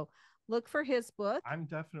people. So look for his book. I'm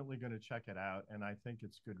definitely going to check it out. And I think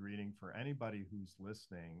it's good reading for anybody who's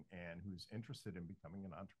listening and who's interested in becoming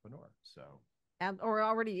an entrepreneur. So, or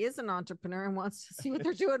already is an entrepreneur and wants to see what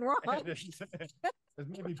they're doing wrong. It's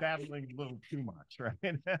maybe battling a little too much, right?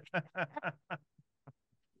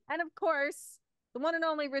 And of course, the one and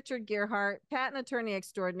only Richard Gearhart, patent attorney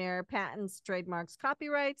extraordinaire, patents, trademarks,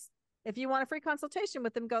 copyrights. If you want a free consultation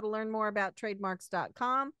with him, go to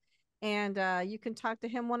learnmoorabouttrademarks.com, and you can talk to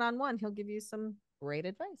him one-on-one. He'll give you some great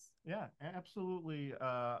advice. Yeah, absolutely.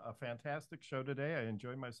 A fantastic show today. I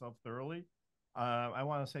enjoyed myself thoroughly. I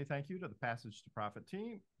want to say thank you to the Passage to Profit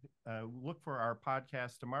team. Look for our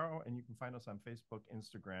podcast tomorrow, and you can find us on Facebook,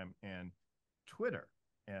 Instagram, and Twitter,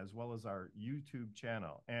 as well as our YouTube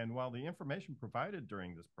channel. And while the information provided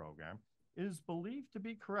during this program is believed to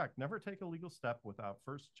be correct, never take a legal step without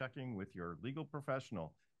first checking with your legal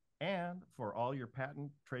professional. And for all your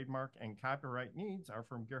patent, trademark, and copyright needs, our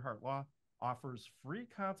firm Gearhart Law offers free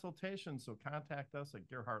consultations, so contact us at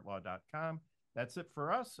gearhartlaw.com. That's it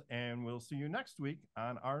for us, and we'll see you next week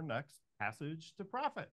on our next Passage to Profit.